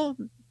know,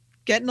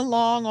 getting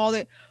along, all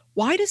that.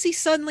 Why does he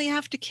suddenly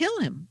have to kill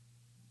him?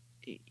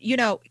 You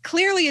know,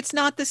 clearly it's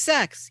not the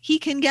sex. He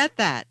can get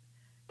that.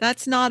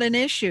 That's not an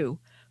issue.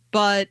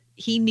 But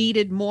he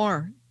needed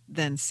more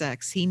than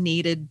sex. He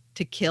needed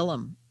to kill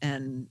him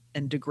and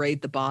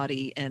degrade the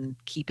body and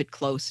keep it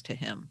close to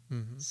him.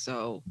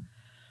 So,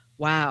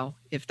 wow,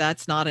 if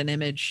that's not an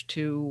image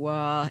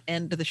to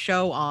end the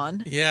show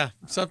on. Yeah,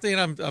 something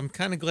I'm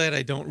kind of glad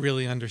I don't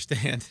really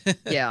understand.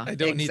 Yeah, I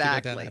don't need to go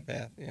down that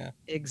path. Yeah,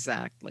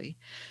 exactly.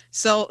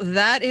 So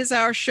that is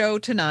our show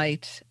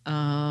tonight.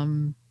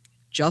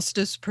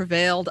 Justice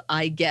prevailed,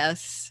 I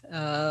guess.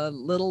 A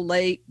little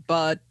late,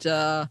 but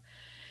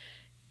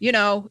you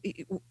know,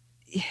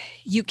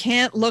 you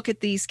can't look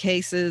at these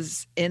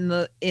cases in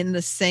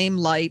the same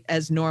light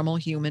as normal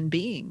human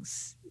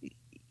beings.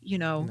 You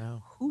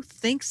know, who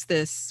thinks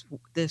this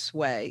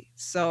way?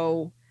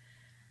 So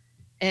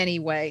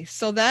anyway,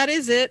 so that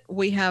is it.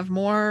 We have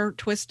more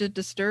Twisted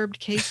Disturbed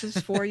cases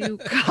for you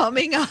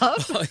coming up.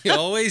 Oh, you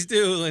always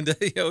do, Linda.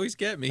 You always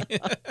get me.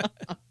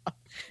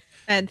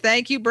 And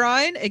thank you,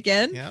 Brian,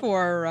 again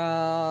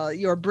for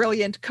your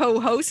brilliant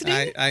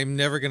co-hosting. I'm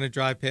never going to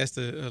drive past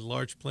a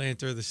large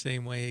planter the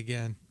same way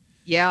again.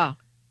 Yeah.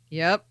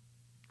 Yep.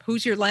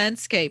 Who's your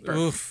landscaper?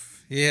 Oof.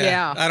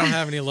 Yeah. I don't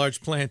have any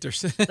large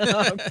planters.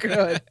 Oh,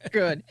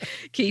 good.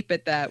 Keep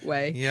it that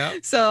way. Yeah.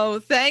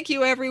 So thank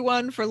you,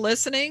 everyone, for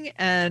listening.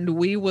 And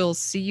we will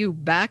see you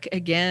back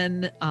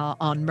again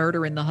on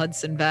Murder in the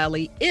Hudson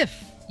Valley if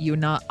you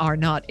are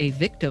not a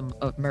victim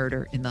of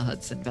murder in the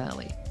Hudson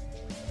Valley.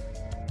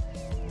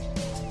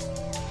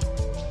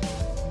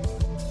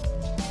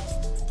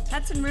 Head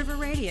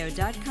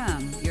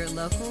HudsonRiverRadio.com, your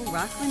local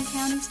Rockland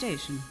County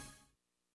station.